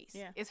masterpiece.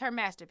 Yeah. It's her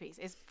masterpiece.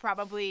 It's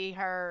probably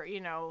her,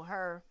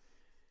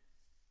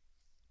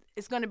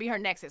 it's going to be her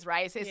nexus,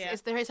 right?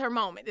 It's her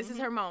moment. This is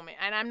her moment.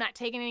 And I'm not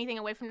taking anything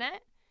away from that.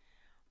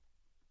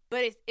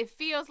 But it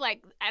feels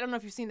like, I don't know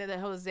if you've seen the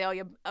whole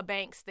Zelia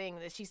Banks thing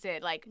that she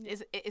said, like,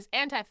 it's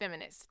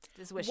anti-feminist,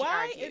 is what she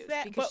argues. Why is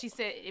that? Because she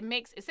said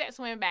it sets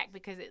women back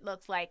because it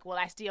looks like, well,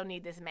 I still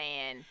need this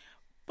man.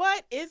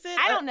 But is it?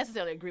 I don't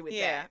necessarily agree with that.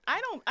 Yeah, I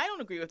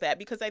don't agree with that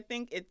because I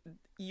think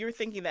you're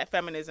thinking that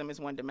feminism is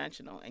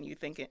one-dimensional, and you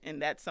think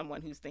and that's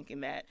someone who's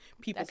thinking that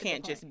people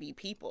can't just be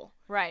people.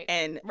 Right.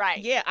 And right.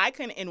 Yeah, I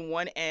can in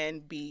one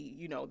end be,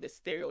 this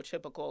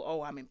stereotypical,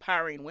 oh, I'm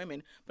empowering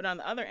women, but on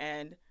the other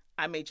end,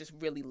 I may just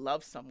really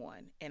love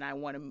someone and I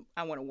want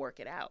to work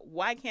it out.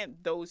 Why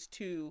can't those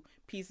two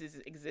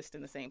pieces exist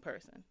in the same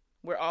person?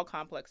 We're all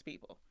complex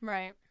people.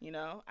 Right.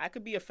 I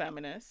could be a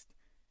feminist.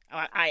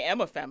 I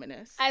am a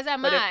feminist. As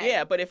am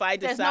I. But if I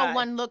decide... There's no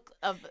one look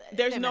of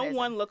feminism. No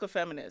one look of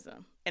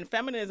feminism. And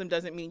feminism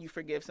doesn't mean you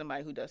forgive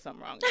somebody who does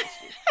something wrong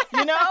against you.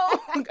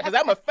 Because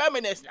I'm a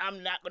feminist.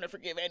 I'm not going to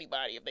forgive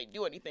anybody if they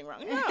do anything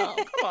wrong. No,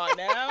 come on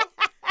now.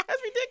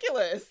 That's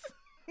ridiculous.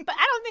 But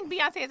I don't think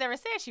Beyonce has ever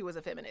said she was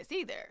a feminist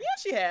either. Yeah,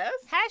 she has.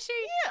 Has she?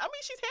 Yeah, I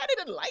mean, she's had it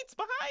in lights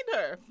behind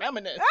her.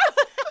 Feminist.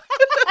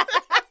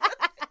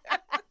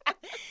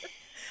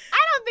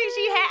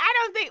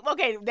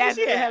 Okay, that's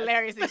a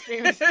hilarious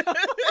extreme. I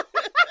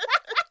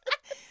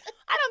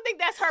don't think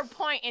that's her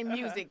point in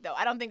music, though.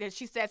 I don't think that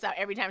she sets out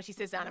every time she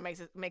sits down and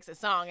makes a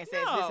song and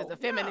says, this is a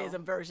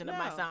feminism version of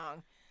my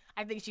song.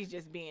 I think she's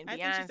just being Beyonce.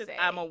 I think she says,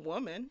 I'm a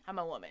woman. I'm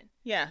a woman.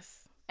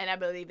 Yes. And I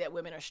believe that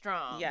women are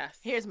strong. Yes.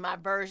 Here's my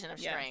version of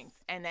strength.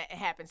 And that it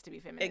happens to be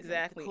feminism.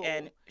 Exactly. Cool.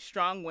 And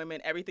strong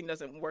women, everything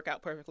doesn't work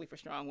out perfectly for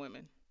strong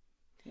women.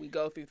 We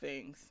go through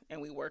things and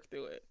we work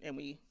through it and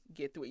we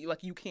get through it.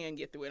 You can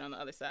get through it on the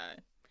other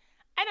side.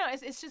 I know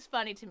it's just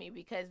funny to me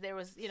because there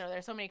was,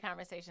 there's so many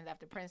conversations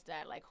after Prince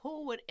died. Like,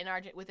 who would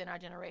within our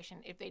generation,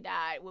 if they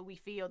died, would we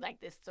feel like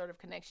this sort of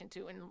connection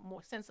to and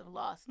more sense of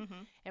loss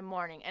and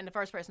mourning? And the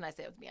first person I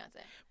said was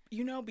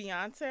Beyonce.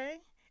 Beyonce,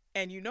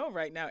 and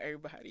right now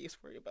everybody is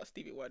worried about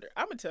Stevie Wonder.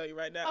 I'm gonna tell you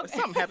right now, if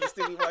something happens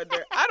to Stevie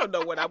Wonder, I don't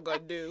know what I'm gonna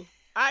do.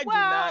 I do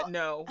not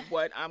know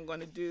what I'm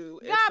going to do.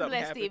 God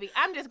bless Stevie.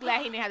 I'm just glad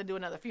he didn't have to do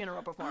another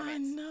funeral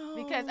performance. I know.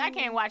 Because I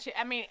can't watch it.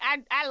 I mean,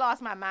 I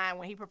lost my mind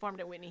when he performed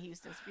at Whitney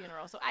Houston's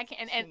funeral. So I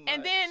can't.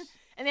 And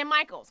then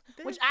Michael's,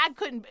 which I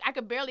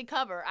could barely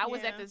cover. I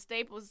was at the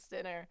Staples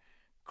Center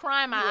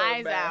crying my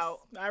eyes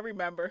out. I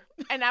remember.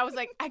 And I was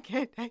like, I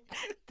can't take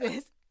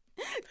this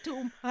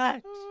too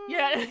much.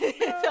 No.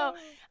 So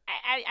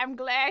I'm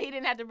glad he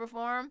didn't have to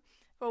perform.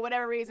 For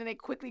whatever reason, they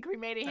quickly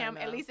cremated him.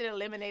 At least it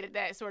eliminated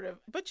that sort of...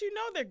 But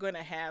they're going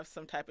to have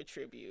some type of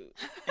tribute.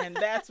 And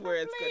that's where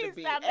it's going to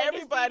be.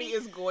 Everybody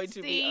is going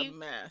to be a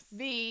mess.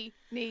 V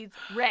needs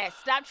rest.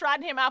 Stop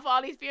trotting him out for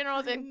all these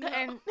funerals and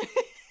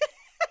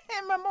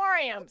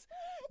memoriams.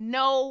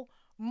 No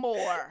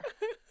more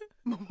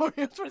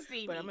memoriams for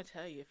Stevie. But I'm going to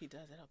tell you, if he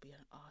does it, it'll be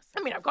an awesome...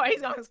 I mean, of course,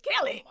 he's going to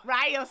kill it,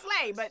 right? He'll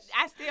slay. But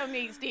I still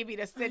need Stevie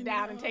to sit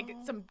down and take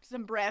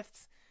some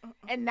breaths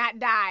and not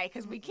die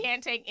because we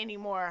can't take any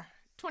more...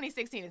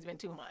 2016 has been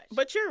too much.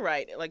 But you're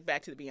right. Like,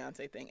 back to the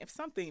Beyonce thing. If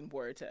something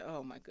were to,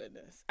 oh my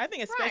goodness. I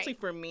think especially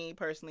for me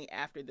personally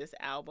after this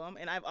album,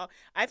 and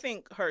I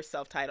think her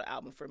self-titled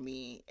album for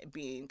me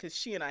being, because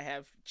she and I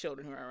have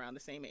children who are around the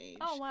same age.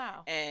 Oh,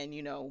 wow. And,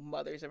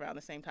 mothers around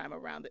the same time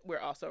we're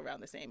also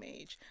around the same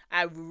age.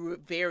 I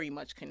very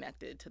much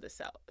connected to the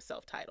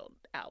self-titled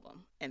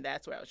album. And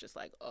that's where I was just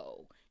like,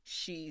 oh,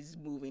 she's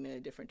moving in a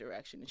different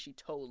direction, and she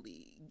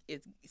totally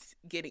is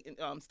getting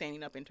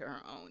standing up into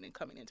her own and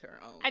coming into her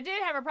own. I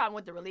did have a problem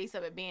with the release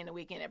of it being the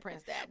weekend at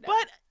Prince died.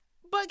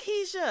 But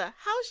Keisha,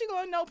 how's she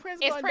gonna know Prince?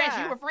 It's gonna Prince.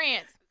 Die? You were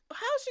friends.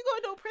 How's she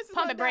gonna know Prince is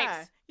Pump gonna it die?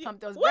 brakes.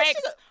 Pump those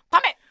brakes.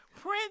 Pump it.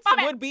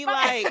 Prince would be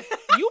like,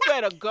 you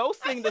better go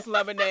sing this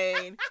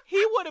lemonade.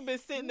 He would have been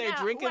sitting there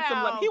drinking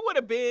some lemonade. He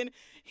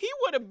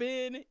would have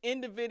been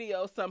in the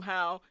video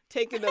somehow,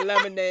 taking the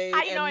lemonade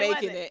and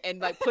making it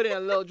and like putting a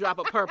little drop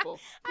of purple.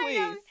 Please.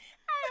 I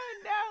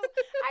don't know.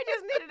 I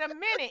just needed a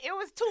minute. It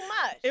was too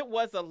much. It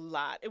was a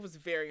lot. It was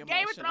very emotional.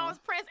 Game of Thrones,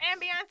 Prince,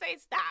 and Beyonce,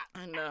 stop.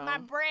 I know. My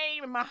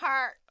brain and my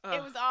heart.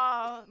 It was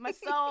all my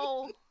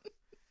soul.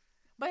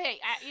 But hey,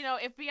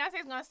 if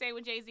Beyonce's gonna stay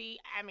with Jay-Z,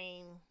 I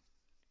mean.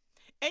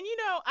 And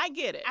I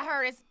get it. I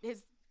heard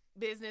his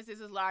business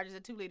is as large as a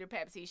 2-liter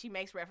Pepsi. She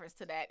makes reference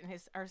to that in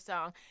her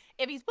song.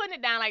 If he's putting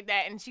it down like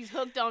that and she's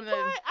hooked on the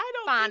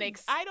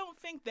phonics. I don't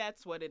think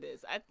that's what it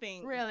is. I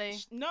think really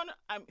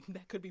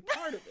that could be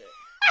part of it.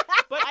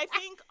 But I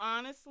think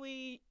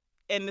honestly,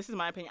 and this is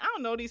my opinion, I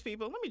don't know these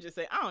people. Let me just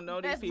say, I don't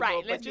know these people.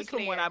 Right. But just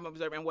from what I'm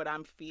observing and what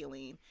I'm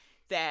feeling,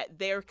 that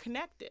they're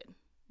connected.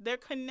 They're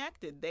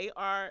connected. They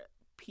are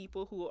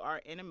people who are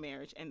in a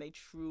marriage and they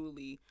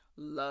truly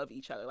love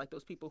each other. Like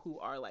those people who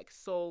are like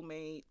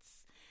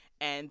soulmates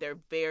and they're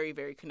very,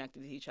 very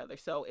connected to each other.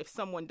 So if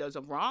someone does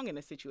a wrong in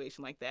a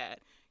situation like that,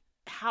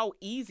 how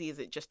easy is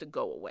it just to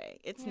go away?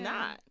 It's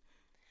not.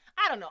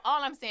 I don't know.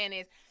 All I'm saying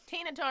is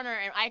Tina Turner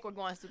and Ike were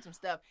going through some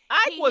stuff.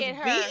 Ike was beating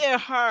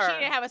her. She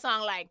didn't have a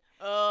song like,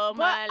 "Oh,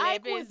 my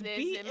lip is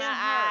this in my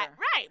eye."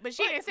 Right, but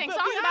she didn't sing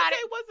songs about it.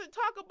 Beyonce wasn't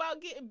talking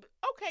about getting,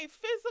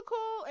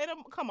 physical. And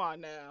come on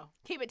now.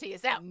 Keep it to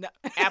yourself. No,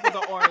 apples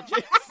and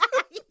oranges.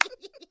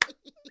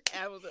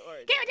 Apples and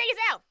oranges. Keep it to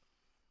yourself.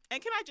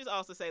 And can I just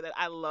also say that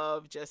I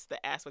love just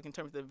the aspect in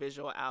terms of the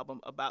visual album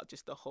about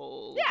just the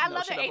whole that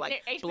notion of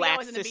like HBO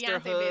Black is in the Beyonce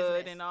sisterhood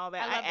business. and all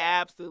that. I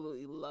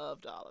absolutely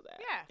loved all of that.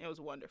 Yeah. It was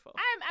wonderful.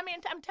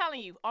 I'm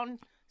telling you, on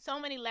so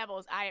many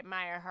levels, I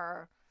admire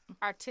her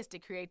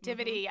artistic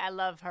creativity. I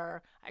love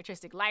her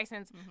artistic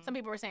license. Some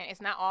people were saying it's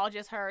not all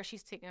just her.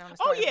 She's taking on a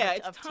story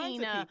of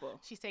Tina. Of people.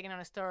 She's taking on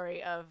a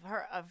story of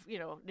her,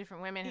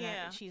 different women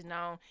that she's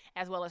known,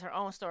 as well as her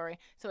own story.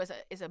 So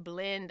it's a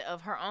blend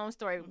of her own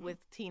story with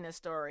Tina's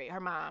story, her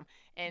mom,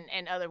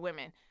 and other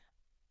women.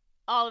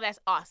 All of that's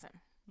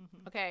awesome.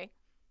 Okay?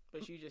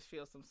 But you just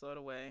feel some sort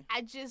of way.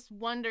 I just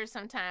wonder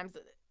sometimes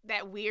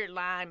that weird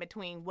line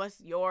between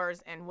what's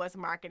yours and what's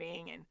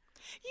marketing. And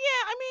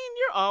yeah, I mean,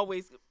 you're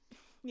always...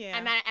 Yeah,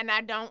 and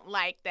I don't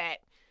like that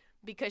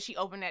because she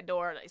opened that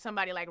door.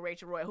 Somebody like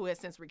Rachel Roy, who has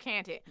since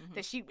recanted,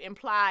 that she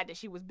implied that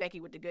she was Becky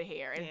with the good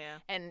hair,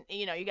 and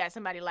you got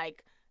somebody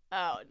like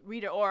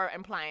Rita Ora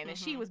implying that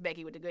she was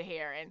Becky with the good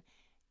hair, and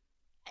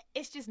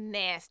it's just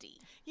nasty.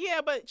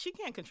 Yeah, but she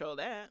can't control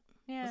that.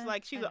 Yeah, it's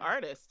like she's an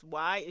artist.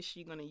 Why is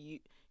she gonna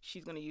use?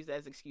 She's gonna use that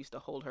as an excuse to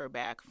hold her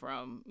back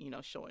from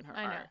showing her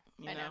art.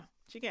 I know.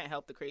 She can't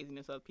help the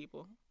craziness of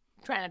people.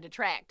 Trying to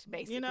detract,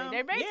 basically.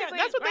 They're basically,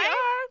 that's what right? they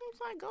are. It's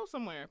like, go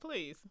somewhere,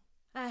 please.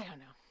 I don't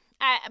know.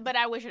 But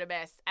I wish her the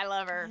best. I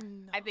love her.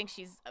 I think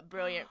she's a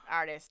brilliant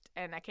artist,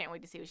 and I can't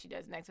wait to see what she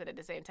does next. But at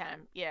the same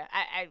time, yeah,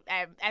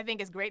 I think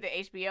it's great that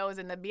HBO is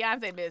in the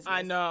Beyonce business.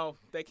 I know.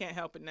 They can't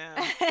help it now.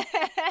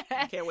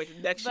 I can't wait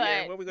till next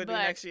year. What are we going to do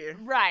next year?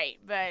 Right,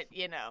 but,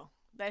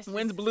 that's just...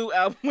 When's Blue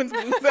album? When's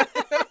Blue?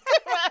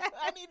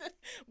 I need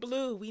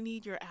Blue, we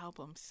need your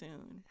album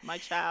soon. My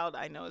child,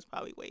 I know, is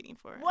probably waiting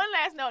for it. One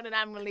last note, and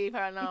I'm going to leave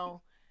her alone.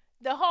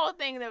 The whole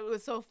thing that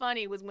was so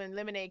funny was when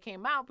Lemonade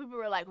came out, people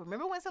were like,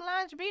 remember when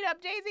Solange beat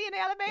up Jay-Z in the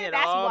elevator?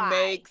 That's all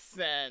makes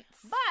sense.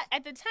 But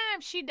at the time,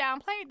 she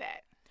downplayed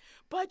that.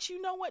 But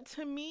you know what?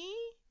 To me,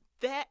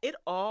 that it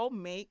all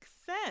makes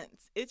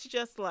sense. It's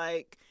just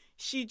like...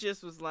 She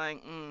just was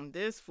like,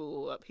 this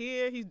fool up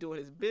here, he's doing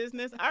his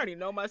business. I already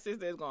know my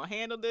sister is going to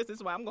handle this. This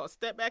is why I'm going to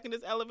step back in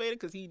this elevator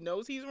because he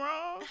knows he's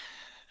wrong.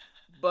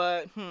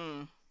 But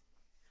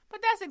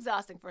that's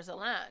exhausting for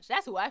Solange.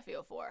 That's who I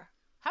feel for.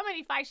 How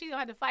many fights she going to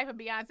have to fight for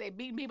Beyonce,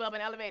 beating people up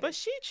in elevators? But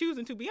she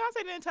choosing to.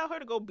 Beyonce didn't tell her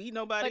to go beat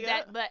nobody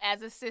up. But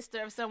as a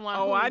sister of someone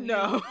I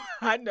know.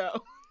 I know.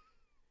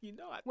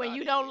 When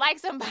you don't like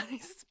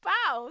somebody's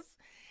spouse...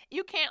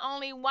 You can't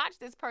only watch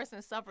this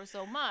person suffer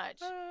so much,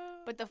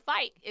 but the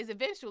fight is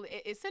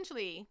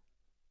essentially,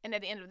 and at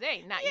the end of the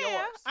day, not yours.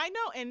 Yeah, I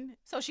know. And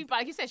so she,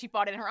 like you said, she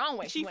fought it in her own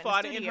way. She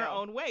fought it in her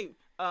own way.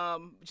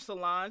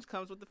 Solange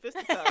comes with the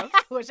fisticuffs,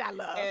 which I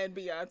love, and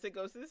Beyonce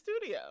goes to the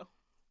studio.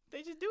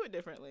 They just do it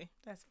differently.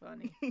 That's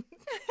funny.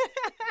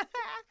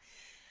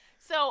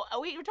 So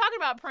we were talking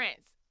about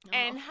Prince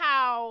and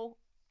how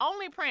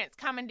only Prince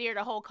commandeered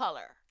a whole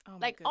color. Oh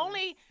like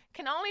goodness.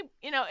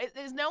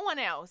 There's no one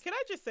else. Can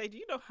I just say, do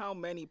you know how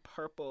many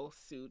purple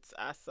suits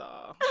I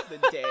saw the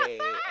day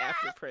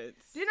after Prince?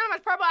 Do you know how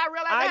much purple I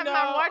realized I have in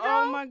my wardrobe?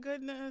 Oh my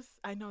goodness.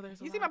 I know there's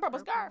a lot. You see my purple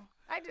scarf?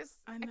 I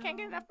can't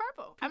get enough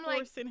purple. People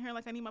are sitting here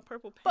like, I need my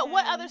purple pen. But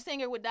what other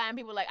singer would die and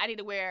people like, I need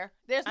to wear,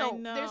 there's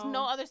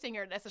no other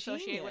singer that's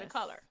associated with a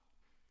color.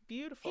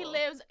 Beautiful.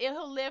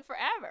 He'll live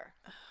forever.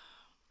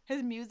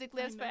 His music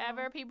lives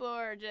forever. People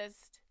are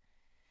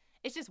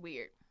it's just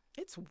weird.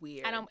 It's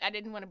weird. I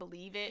didn't want to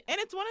believe it. And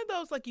it's one of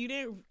those, like,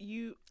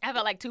 I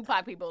felt like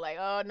Tupac people, like,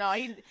 oh, no,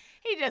 he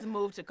just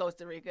moved to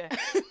Costa Rica.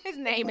 His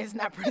name is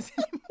not Prince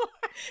anymore.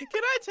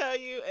 Can I tell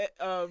you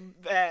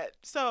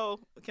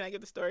can I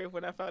get the story of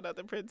when I found out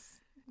that Prince?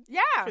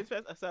 Yeah.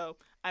 So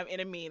I'm in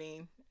a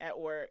meeting at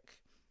work,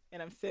 and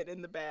I'm sitting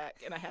in the back,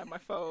 and I have my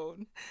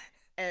phone,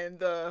 and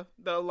the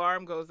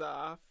alarm goes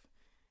off,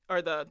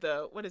 or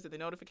the what is it, the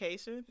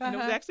notification? And it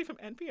was actually from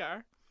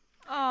NPR.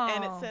 Oh.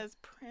 And it says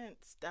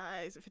Prince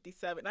dies at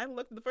 57. And I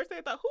looked, the first thing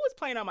I thought, who is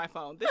playing on my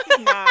phone? This is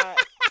not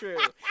true.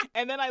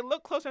 And then I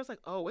looked closer. I was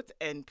like, oh, it's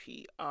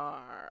NPR.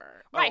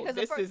 Right, because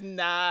this is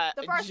not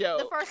a joke.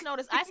 The first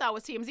notice I saw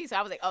was TMZ, so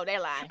I was like, oh,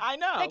 they're lying. I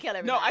know. They kill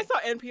everybody. No, I saw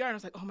NPR, and I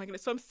was like, oh, my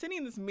goodness. So I'm sitting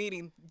in this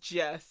meeting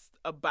just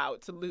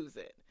about to lose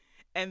it.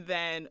 And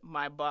then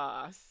my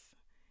boss,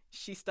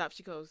 she stopped.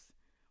 She goes,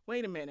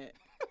 wait a minute.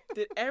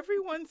 Did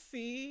everyone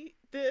see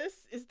this?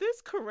 Is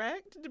this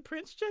correct? Did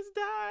Prince just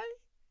die?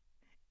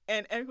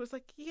 And everyone was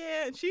like,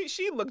 yeah. And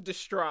she looked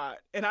distraught.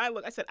 And I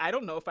said, I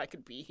don't know if I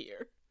could be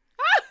here.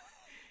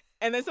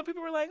 And then some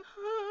people were like,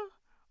 huh.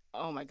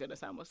 oh my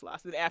goodness, I almost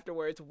lost it.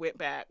 Afterwards, went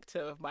back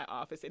to my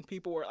office, and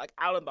people were like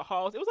out in the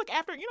halls. It was like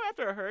after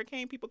a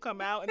hurricane, people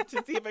come out and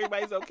to see if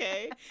everybody's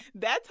okay.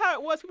 That's how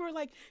it was. People were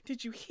like,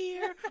 "Did you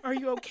hear? Are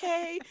you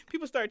okay?"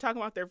 People started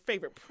talking about their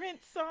favorite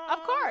Prince songs.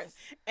 Of course.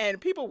 And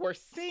people were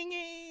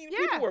singing. Yeah.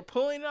 People were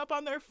pulling it up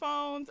on their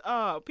phones.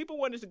 People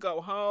wanted to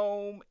go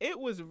home. It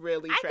was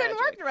really tragic. I couldn't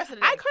work the rest of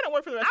the day. I couldn't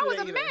work for the rest of the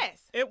day. I was a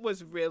mess. It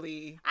was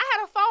really. I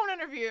had a phone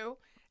interview,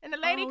 and the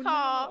lady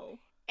called, no.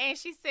 and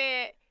she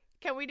said,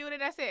 "Can we do it?"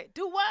 And I said,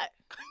 "Do what?"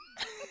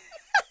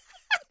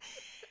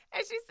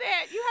 And she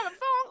said, "You have a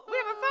phone. We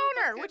have a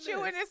phoner with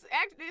you and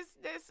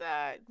this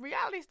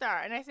reality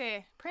star." And I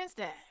said, "Prince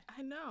died."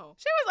 I know.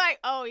 She was like,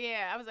 "Oh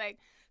yeah." I was like,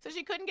 so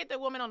she couldn't get the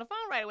woman on the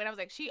phone right away. And I was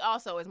like, she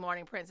also is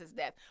mourning Prince's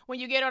death. When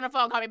you get on the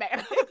phone, call me back.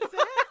 Exactly.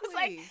 I was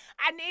like,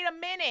 I need a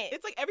minute.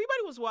 It's like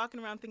everybody was walking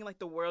around thinking like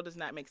the world does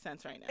not make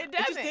sense right now. It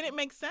doesn't. It just didn't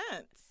make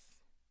sense.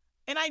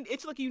 And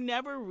it's like you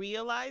never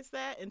realize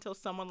that until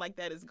someone like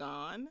that is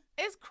gone.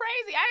 It's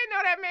crazy. I didn't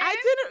know that, man. I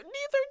didn't.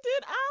 Neither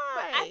did I.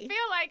 But I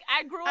feel like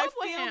I grew up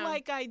with him. I feel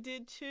like I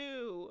did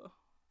too.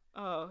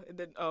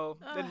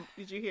 Then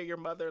did you hear your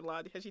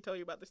mother-in-law? Has she told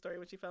you about the story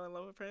when she fell in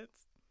love with Prince?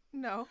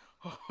 No.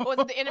 Was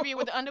it the interview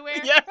with the underwear?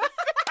 Yes.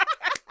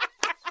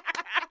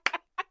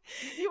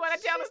 You want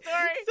to tell the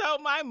story? So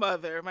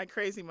my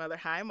crazy mother,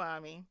 hi,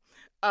 Mommy.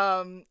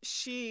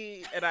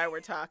 She and I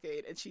were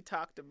talking, and she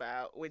talked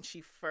about when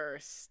she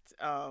first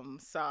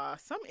saw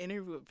some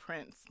interview with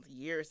Prince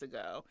years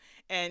ago,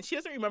 and she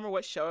doesn't remember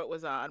what show it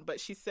was on, but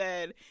she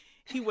said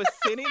he was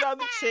sitting on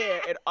the chair,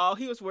 and all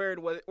he was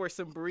wearing were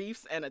some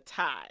briefs and a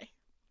tie.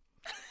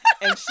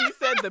 And she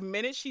said the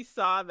minute she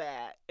saw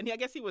that, and I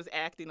guess he was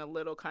acting a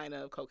little kind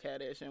of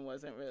coquettish and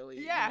wasn't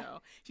really,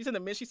 She said the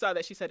minute she saw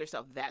that, she said to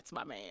herself, "That's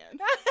my man."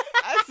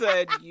 I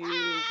said, "You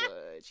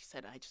would." She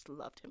said, "I just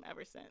loved him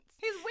ever since."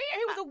 He's weird.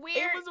 He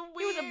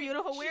was a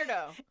beautiful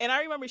weirdo. And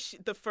I remember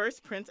the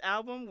first Prince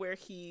album where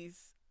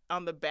he's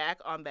on the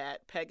back on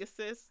that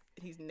Pegasus.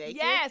 He's naked.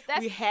 Yes,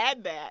 we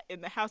had that in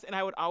the house, and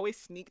I would always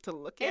sneak to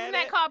look at it. Isn't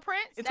that called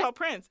Prince? It's called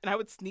Prince, and I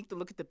would sneak to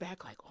look at the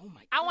back, like, "Oh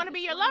my God, I Want to Be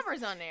Your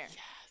Lover's" on there. Yes.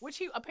 Which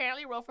he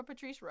apparently wrote for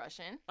Patrice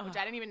Rushen, which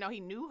I didn't even know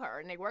he knew her,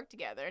 and they worked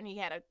together, and he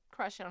had a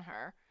crush on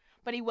her,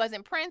 but he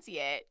wasn't Prince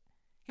yet.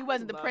 He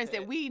wasn't the Prince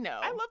that we know.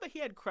 I love that he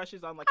had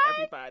crushes on like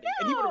everybody,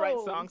 and he would write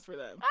songs for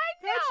them.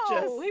 I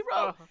know. He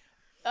wrote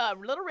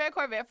Little Red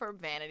Corvette for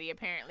Vanity,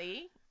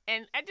 apparently,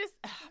 and I just.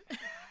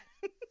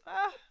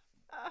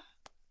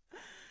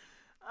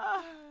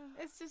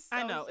 It's just so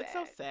I know. sad. It's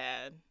so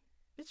sad.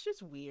 It's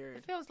just weird.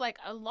 It feels like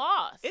a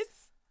loss.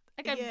 It's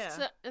like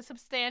a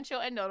substantial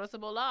and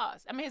noticeable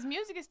loss. I mean, his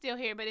music is still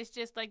here, but it's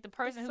just like the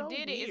person who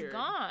did it is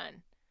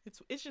gone.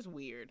 It's just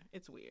weird.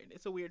 It's weird.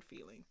 It's a weird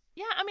feeling.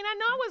 Yeah, I mean, I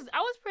know I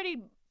was pretty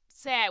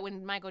sad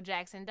when Michael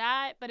Jackson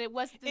died, but it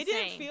wasn't the same. It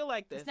didn't feel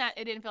like this.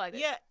 It didn't feel like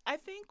this. Yeah, I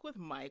think with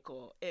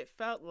Michael, it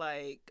felt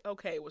like,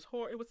 okay, it was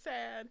it was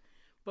sad,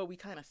 but we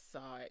kind of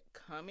saw it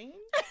coming.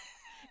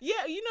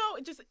 Yeah,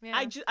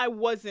 I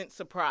wasn't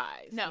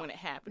surprised when it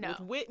happened. With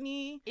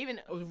Whitney, it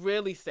was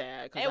really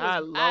sad because I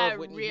love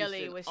Whitney Houston.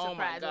 Really was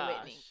surprised with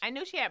Whitney. I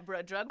knew she had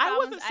drug problems. I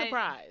wasn't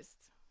surprised.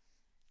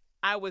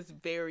 I was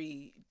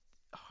very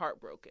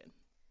heartbroken,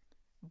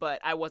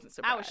 but I wasn't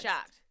surprised. I was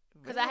shocked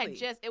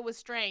because it was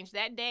strange.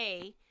 That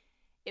day,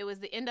 it was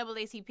the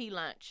NAACP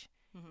lunch,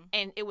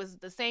 and it was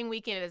the same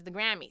weekend as the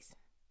Grammys.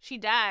 She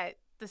died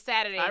the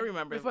Saturday. I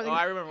remember.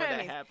 I remember when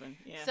that happened.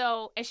 Yeah.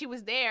 So, and she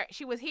was there.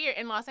 She was here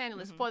in Los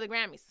Angeles for the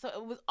Grammys. So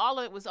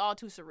it was all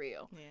too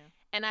surreal. Yeah.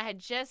 And I had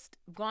just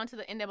gone to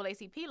the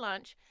NAACP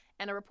lunch,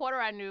 and a reporter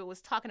I knew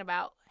was talking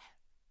about,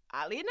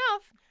 oddly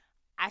enough,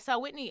 I saw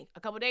Whitney a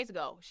couple days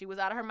ago. She was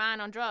out of her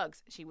mind on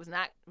drugs. She was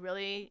not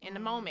really in the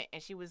moment,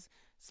 and she was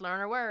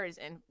slurring her words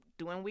and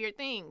doing weird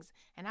things.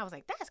 And I was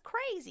like, that's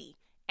crazy.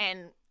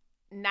 And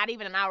not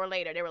even an hour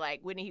later, they were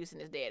like, Whitney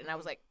Houston is dead. And I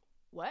was like,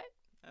 what?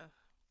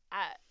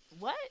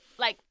 What?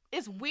 Like,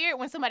 it's weird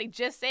when somebody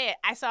just said,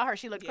 I saw her,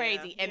 she looked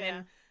crazy, and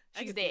then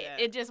she's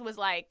dead. It just was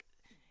like,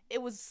 it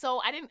was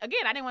so, I didn't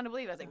want to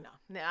believe it. I was like,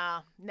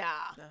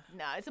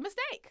 no, it's a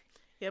mistake.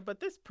 Yeah, but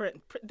this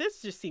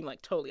just seemed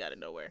like totally out of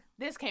nowhere.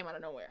 This came out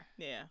of nowhere.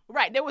 Yeah.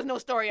 Right, there was no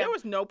story. There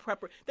was no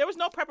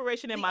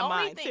preparation in my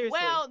mind, seriously.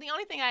 Well, the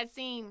only thing I'd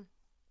seen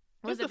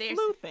was the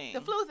flu thing. The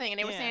flu thing, and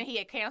they were saying he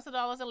had canceled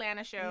all his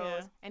Atlanta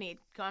shows, and he had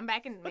come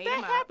back and made them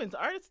up. But that happens.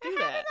 Artists do that.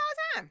 It happens all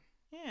the time.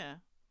 Yeah.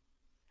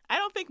 I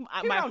don't think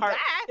my heart.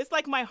 It's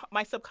like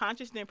my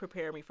subconscious didn't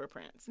prepare me for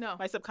Prince. No,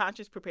 my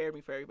subconscious prepared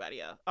me for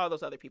everybody else, all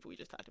those other people we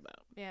just talked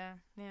about. Yeah.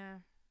 I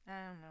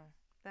don't know.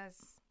 That's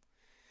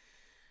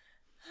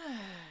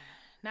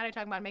now they're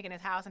talking about making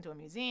his house into a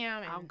museum.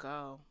 And I'll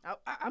go.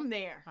 I'm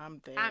there.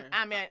 I'm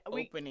there.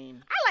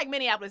 Opening. I like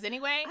Minneapolis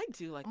anyway. I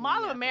do like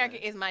Mall of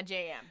America is my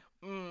jam.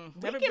 We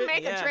can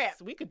make a trip.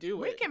 We could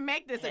do it. We can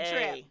make this a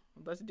trip.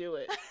 Let's do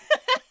it.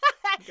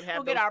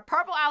 We'll get our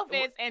purple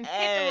outfits and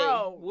hit the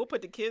road. We'll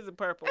put the kids in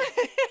purple.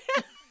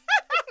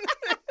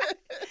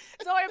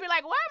 So it'll be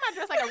like, why am I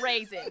dressed like a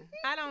raisin?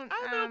 I'm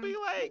gonna be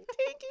like,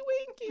 Tinky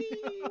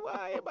Winky.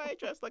 Why am I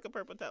dressed like a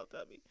purple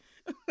Teletubby?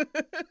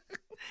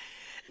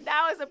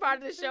 That was a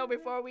part of the show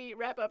before we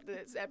wrap up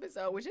this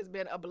episode, which has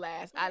been a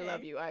blast. I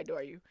love you. I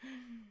adore you.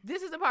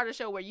 This is the part of the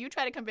show where you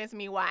try to convince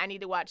me why I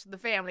need to watch The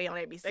Family on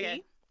ABC.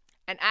 Okay.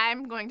 And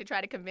I'm going to try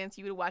to convince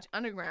you to watch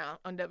Underground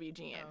on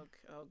WGN.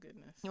 Oh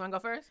goodness. You want to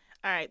go first?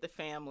 All right, The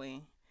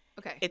Family.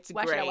 Okay. It's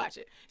why great. Should I watch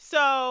it?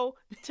 So,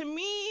 to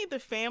me, The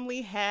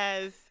Family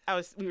has...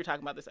 We were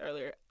talking about this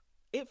earlier.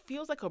 It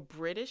feels like a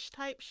British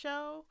type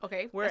show.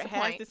 Okay. Where it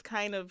has this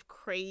kind of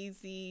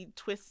crazy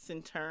twists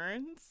and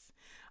turns.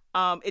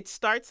 It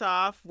starts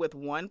off with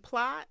one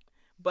plot,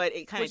 but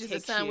it kind of takes the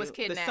son was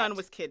kidnapped. The son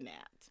was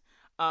kidnapped.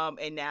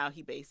 And now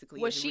he basically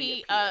was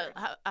she a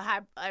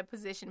high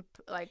position,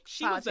 like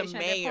she was the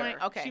mayor? At that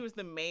point? Okay, she was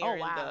the mayor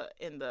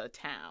in the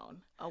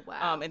town. Oh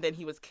wow! And then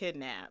he was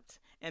kidnapped,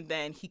 and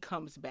then he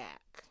comes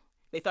back.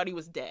 They thought he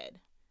was dead,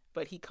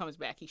 but he comes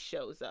back. He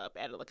shows up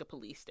at like a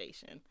police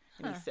station,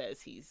 and he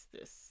says he's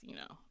this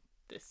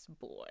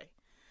boy.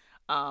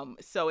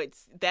 So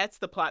that's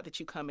the plot that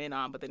you come in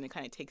on, but then it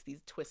kind of takes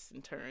these twists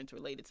and turns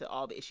related to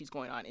all the issues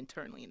going on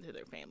internally into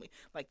their family,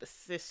 like the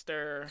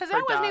sister. Because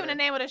that wasn't even the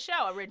name of the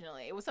show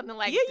originally. It was something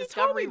like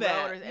Discovery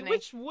Road,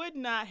 which would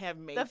not have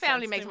made The sense.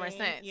 Family makes to more me.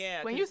 sense.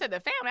 Yeah, when you said The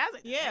Family, I was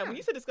like, yeah. When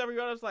you said Discovery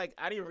Road, I was like,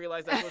 I didn't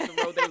realize that was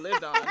the road they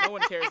lived on. No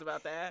one cares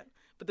about that.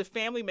 But The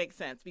Family makes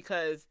sense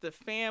because The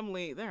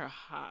Family, they're a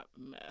hot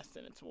mess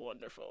and it's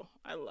wonderful.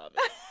 I love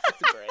it.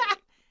 It's great.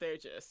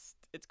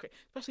 It's great,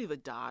 especially the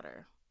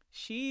daughter.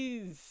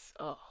 She's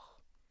And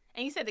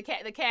you said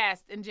the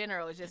cast in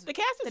general is just the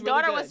cast is the really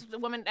daughter good. was the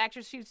woman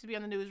actress. She used to be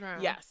on the Newsroom.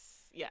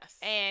 Yes.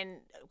 And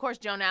of course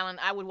Joan Allen.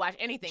 I would watch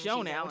anything.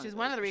 Joan Allen, which is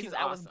one of the reasons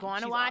I was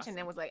going to watch, and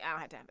then was like, I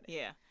don't have time for that.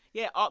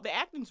 Yeah. The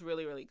acting's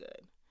really, really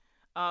good.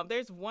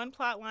 There's one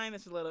plot line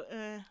that's a little,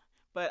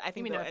 but I think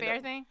you mean the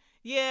affair thing.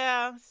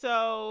 Yeah,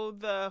 so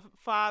the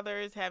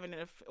father's having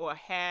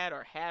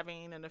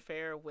having an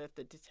affair with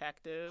the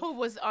detective who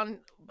was on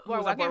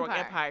Boardwalk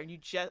Empire. You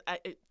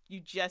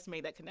just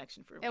made that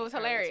connection for me. It was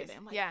hilarious.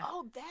 I'm like, yeah.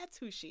 Oh, that's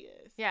who she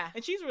is. Yeah.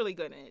 And she's really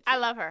good in it, too. I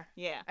love her.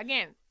 Yeah.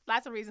 Again,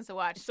 lots of reasons to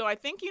watch. So I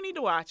think you need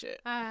to watch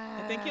it.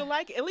 I think you'll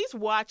like it. At least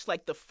watch,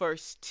 like, the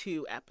first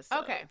 2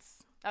 episodes.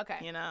 Okay.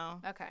 You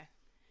know? Okay.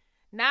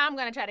 Now I'm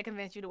going to try to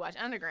convince you to watch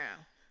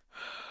Underground,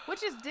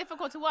 which is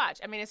difficult to watch.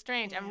 I mean, it's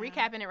strange. Yeah. I'm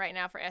recapping it right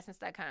now for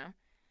Essence.com.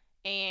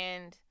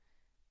 And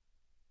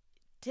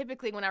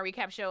typically when I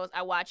recap shows,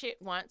 I watch it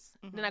once.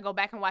 Mm-hmm. Then I go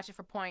back and watch it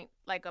for point,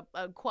 like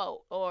a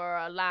quote or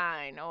a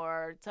line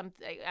or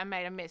something I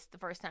might have missed the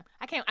first time.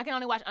 I can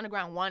only watch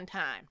Underground one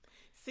time.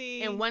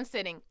 See, in one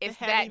sitting. It's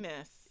the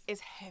heaviness.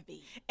 It's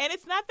heavy. And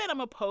it's not that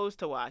I'm opposed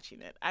to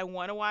watching it. I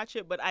want to watch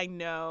it, but I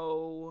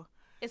know...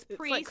 It's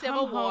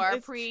pre-Civil War,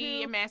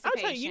 pre-emancipation.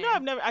 I'll tell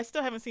you, I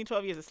still haven't seen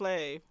 12 Years a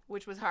Slave.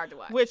 Which was hard to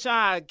watch. Which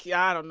I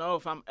don't know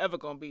if I'm ever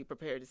going to be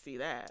prepared to see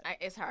that.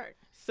 It's hard.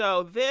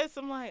 So this,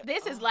 I'm like...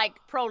 This is like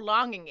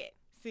prolonging it.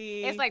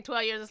 See? It's like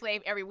 12 Years a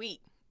Slave every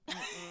week.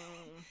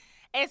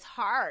 It's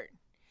hard.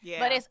 Yeah.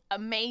 But it's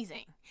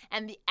amazing.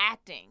 And the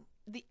acting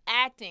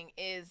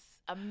is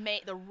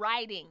amazing. The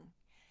writing.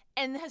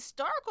 And the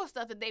historical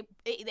stuff that they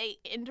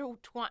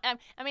intertwine.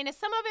 I mean,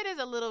 some of it is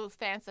a little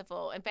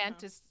fanciful and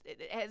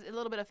it has a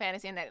little bit of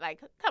fantasy in that.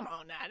 Like, come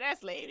on now, that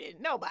slave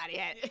didn't. Nobody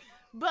had it.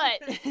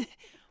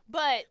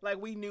 But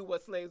like we knew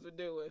what slaves were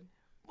doing.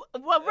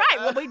 Well, right.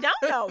 Well, we don't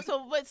know.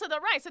 So they're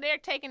right. So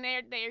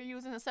they're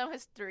using some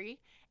history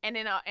and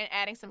then and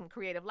adding some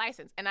creative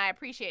license, and I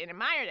appreciate and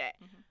admire that.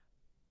 Mm-hmm.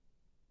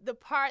 The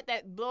part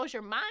that blows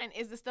your mind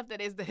is the stuff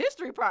that is the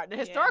history part, the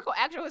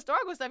actual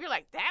historical stuff. You're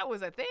like, that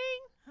was a thing?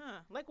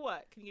 Huh. Like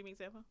what? Can you give me an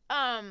example?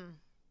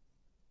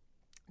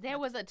 There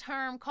was a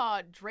term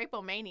called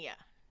drapomania.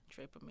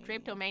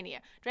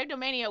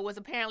 Drapetomania was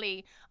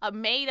apparently a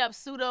made-up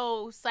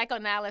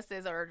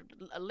pseudo-psychoanalysis or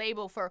a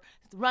label for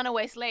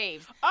runaway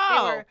slaves.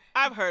 Oh,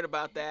 I've heard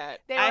about that.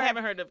 I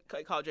haven't heard of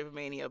called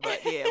drapomania, but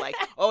yeah, like,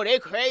 oh, they're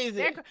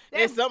crazy.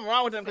 There's something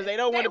wrong with them because they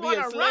don't want to be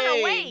a slave. Run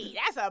away.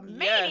 That's a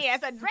mania.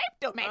 That's a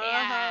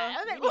drapetomania.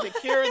 It was to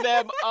cure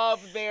them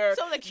of their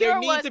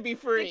need to be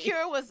free. The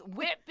cure was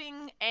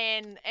whipping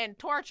and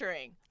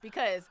torturing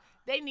because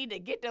they need to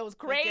get those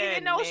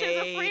crazy notions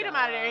of freedom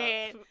out of their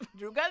head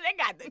because they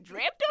got the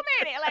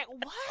drapetomania. Like,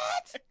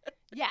 what?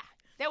 Yeah.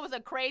 There was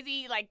a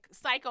crazy, like,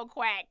 psycho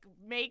quack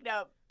made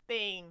up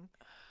thing.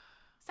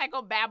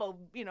 Psycho babble,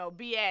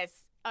 BS.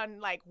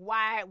 Like,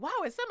 why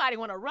would somebody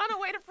want to run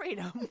away to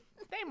freedom?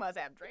 They must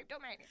have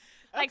drapetomania.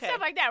 Like,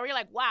 stuff like that where you're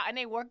like, wow. And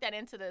they worked that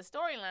into the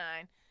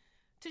storyline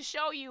to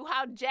show you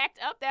how jacked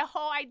up that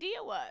whole idea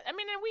was. I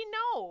mean, and we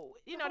know,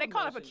 they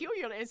call it a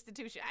peculiar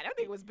institution. I don't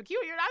think it was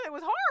peculiar. I think it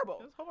was horrible.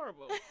 It was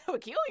horrible.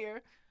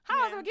 Peculiar?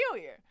 How was it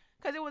peculiar?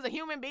 Because it was a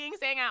human being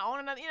saying, I own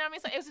another, you know what I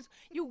mean? So it was just,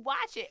 you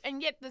watch it, and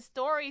yet the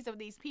stories of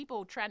these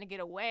people trying to get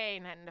away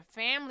and the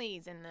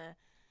families and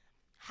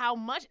how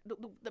much,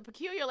 the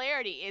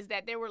peculiarity is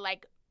that they were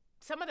like,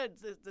 some of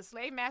the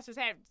slave masters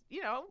had,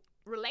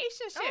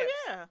 relationships. Oh,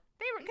 yeah.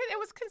 Because it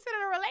was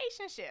considered a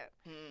relationship.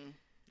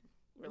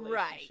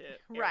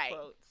 Relationship, right.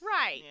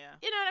 Yeah.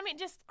 You know what I mean?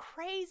 Just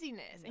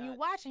craziness. Nuts. And you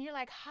watch and you're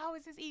like, how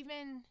is this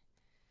even?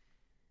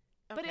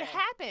 But it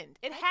happened.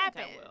 It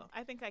happened.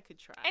 I think I could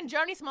try. And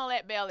Jurnee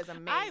Smollett-Bell is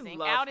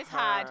amazing. I love Aldous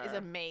Hodge is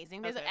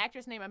amazing. There's an Okay.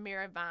 actress named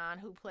Amira Van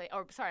who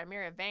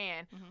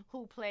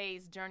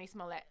plays Jurnee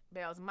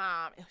Smollett-Bell's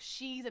mom.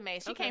 She's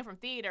amazing. She Okay. came from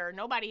theater.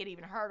 Nobody had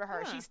even heard of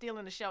her. Huh. She's still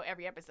in the show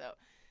every episode.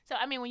 So,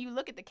 I mean, when you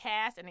look at the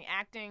cast and the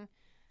acting,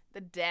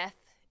 the death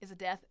is a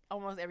death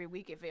almost every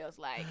week, it feels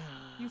like.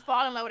 You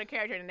fall in love with a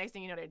character and the next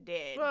thing you know, they're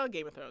dead. Well,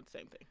 Game of Thrones,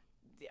 same thing.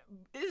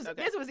 This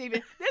Okay. is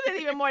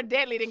even more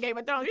deadly than Game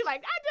of Thrones. You're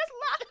like, I just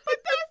love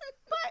this,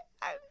 but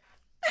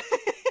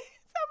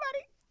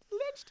somebody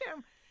lynched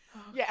him.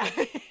 Yeah,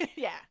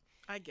 yeah.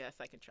 I guess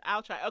I can try.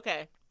 I'll try.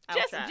 Okay.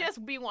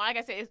 Just be one. Like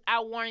I said,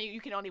 I'll warn you.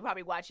 You can only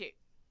probably watch it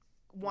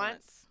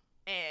once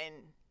and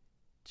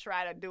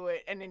try to do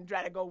it, and then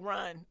try to go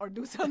run or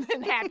do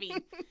something happy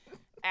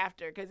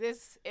after,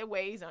 because it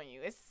weighs on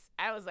you.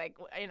 I was like,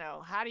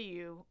 how do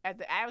you?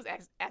 I was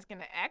asking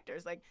the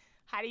actors, like,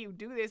 how do you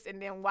do this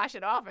and then wash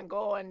it off and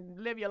go and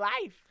live your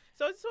life?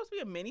 So it's supposed to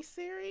be a mini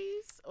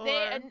series, or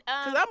Because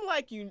I'm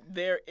like you.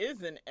 There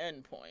is an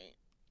end point.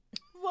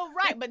 Well,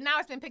 right, but now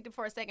it's been picked up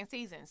for a second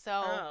season.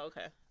 So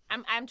Okay.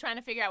 I'm trying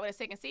to figure out what a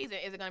second season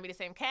is. It going to be the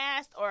same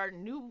cast or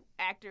new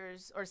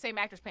actors or same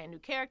actors playing new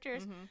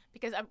characters? Mm-hmm.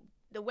 Because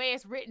the way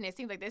it's written, it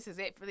seems like this is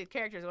it for the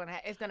characters.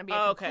 It's going to be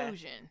a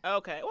conclusion.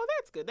 Okay. Well,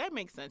 that's good. That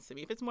makes sense to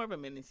me. If it's more of a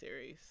mini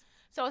series.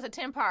 So it's a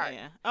 10-part.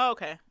 Yeah. Oh,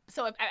 okay.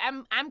 So if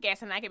I'm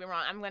guessing, I could be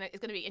wrong. It's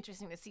going to be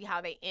interesting to see how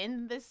they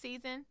end this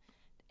season,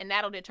 and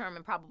that'll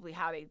determine probably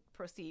how they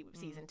proceed with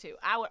season 2.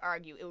 I would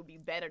argue it would be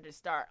better to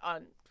start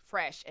on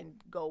fresh and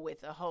go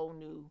with a whole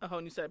new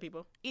set of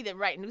people. Either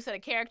new set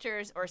of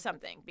characters or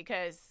something,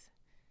 because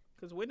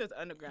when does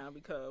Underground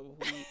become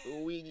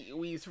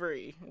we's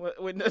free?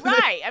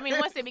 Right. I mean,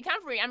 once they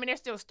become free, I mean, there's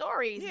still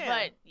stories,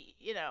 but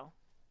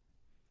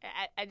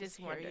I just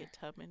wonder. Harriet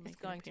Tubman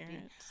It's making going an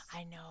appearance. to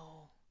be. I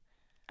know.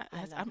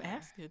 I'm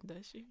asking,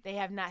 does she? They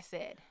have not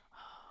said.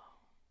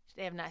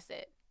 They have not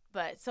said,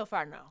 but so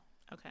far, no.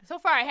 Okay. So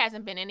far, it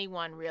hasn't been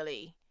anyone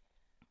really.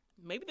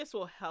 Maybe this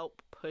will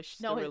help push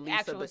the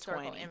release of the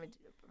 20.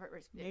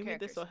 Maybe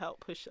this will help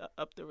push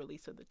up the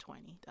release of the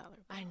 $20.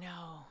 I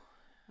know.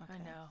 Okay. I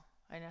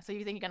know. So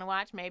you think you're gonna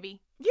watch? Maybe.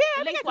 Yeah,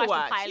 At least I can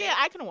watch. the pilot. Yeah,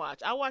 I can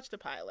watch. I'll watch the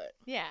pilot.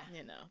 Yeah.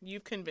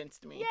 You've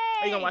convinced me. Yay!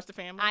 Are you gonna watch The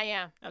Family? I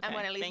am. Okay. I'm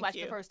gonna at least Thank watch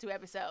you. the first 2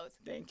 episodes.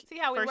 Thank you. See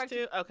how we first work.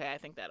 2? Okay, I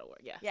think that'll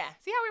work. Yes. Yeah.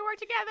 See how we work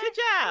together. Good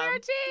job. We're a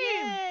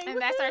team. Yay,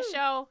 and that's our woohoo.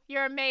 show.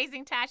 You're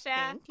amazing, Tasha.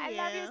 Thank you. I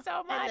love you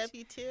so much. I love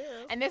you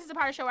too. And this is the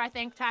part of the show where I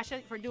thank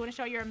Tasha for doing the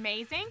show. You're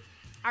amazing.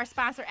 Our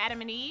sponsor,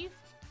 Adam and Eve.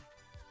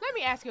 Let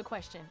me ask you a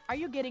question. Are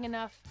you getting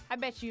enough? I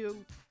bet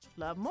you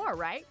love more,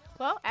 right?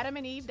 Well,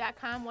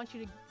 adamandeve.com wants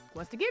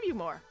to give you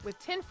more with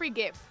 10 free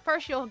gifts.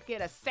 First, you'll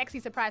get a sexy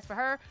surprise for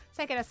her.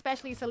 Second, a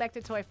specially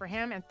selected toy for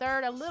him. And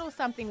third, a little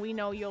something we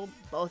know you'll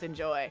both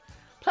enjoy.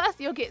 Plus,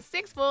 you'll get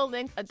 6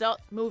 full-length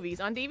adult movies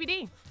on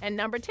DVD. And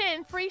number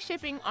 10, free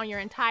shipping on your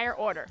entire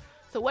order.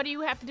 So what do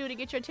you have to do to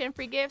get your 10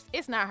 free gifts?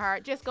 It's not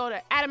hard. Just go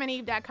to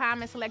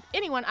adamandeve.com and select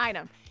any one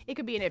item. It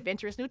could be an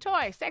adventurous new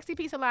toy, sexy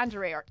piece of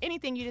lingerie, or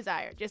anything you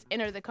desire. Just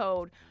enter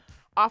the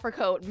offer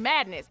code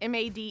MADNESS,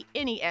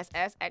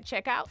 MADNESS at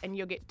checkout, and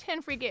you'll get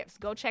 10 free gifts.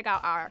 Go check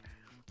out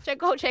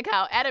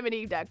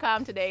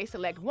adamandeve.com today.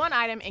 Select one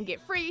item and get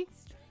free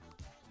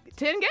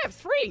 10 gifts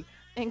free,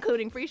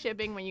 including free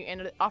shipping when you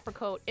enter the offer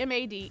code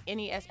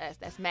MADNESS.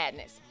 That's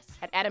MADNESS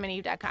at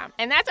adamandeve.com.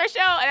 And that's our show.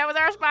 And that was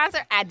our sponsor.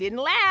 I didn't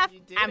laugh.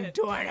 You did. I'm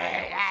doing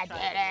it. I did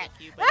it.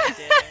 You, but you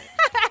did.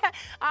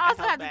 I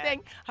also I have felt to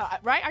thank,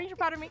 right? Are you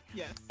proud of me?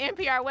 Yes.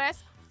 NPR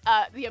West,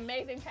 the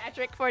amazing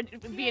Patrick for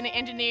being an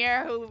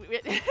engineer who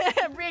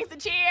brings the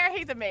cheer.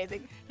 He's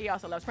amazing. He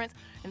also loves Prince,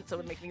 and so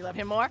it makes me love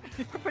him more.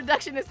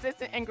 Production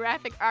assistant and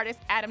graphic artist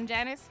Adam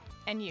Janis,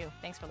 and you.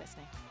 Thanks for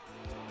listening.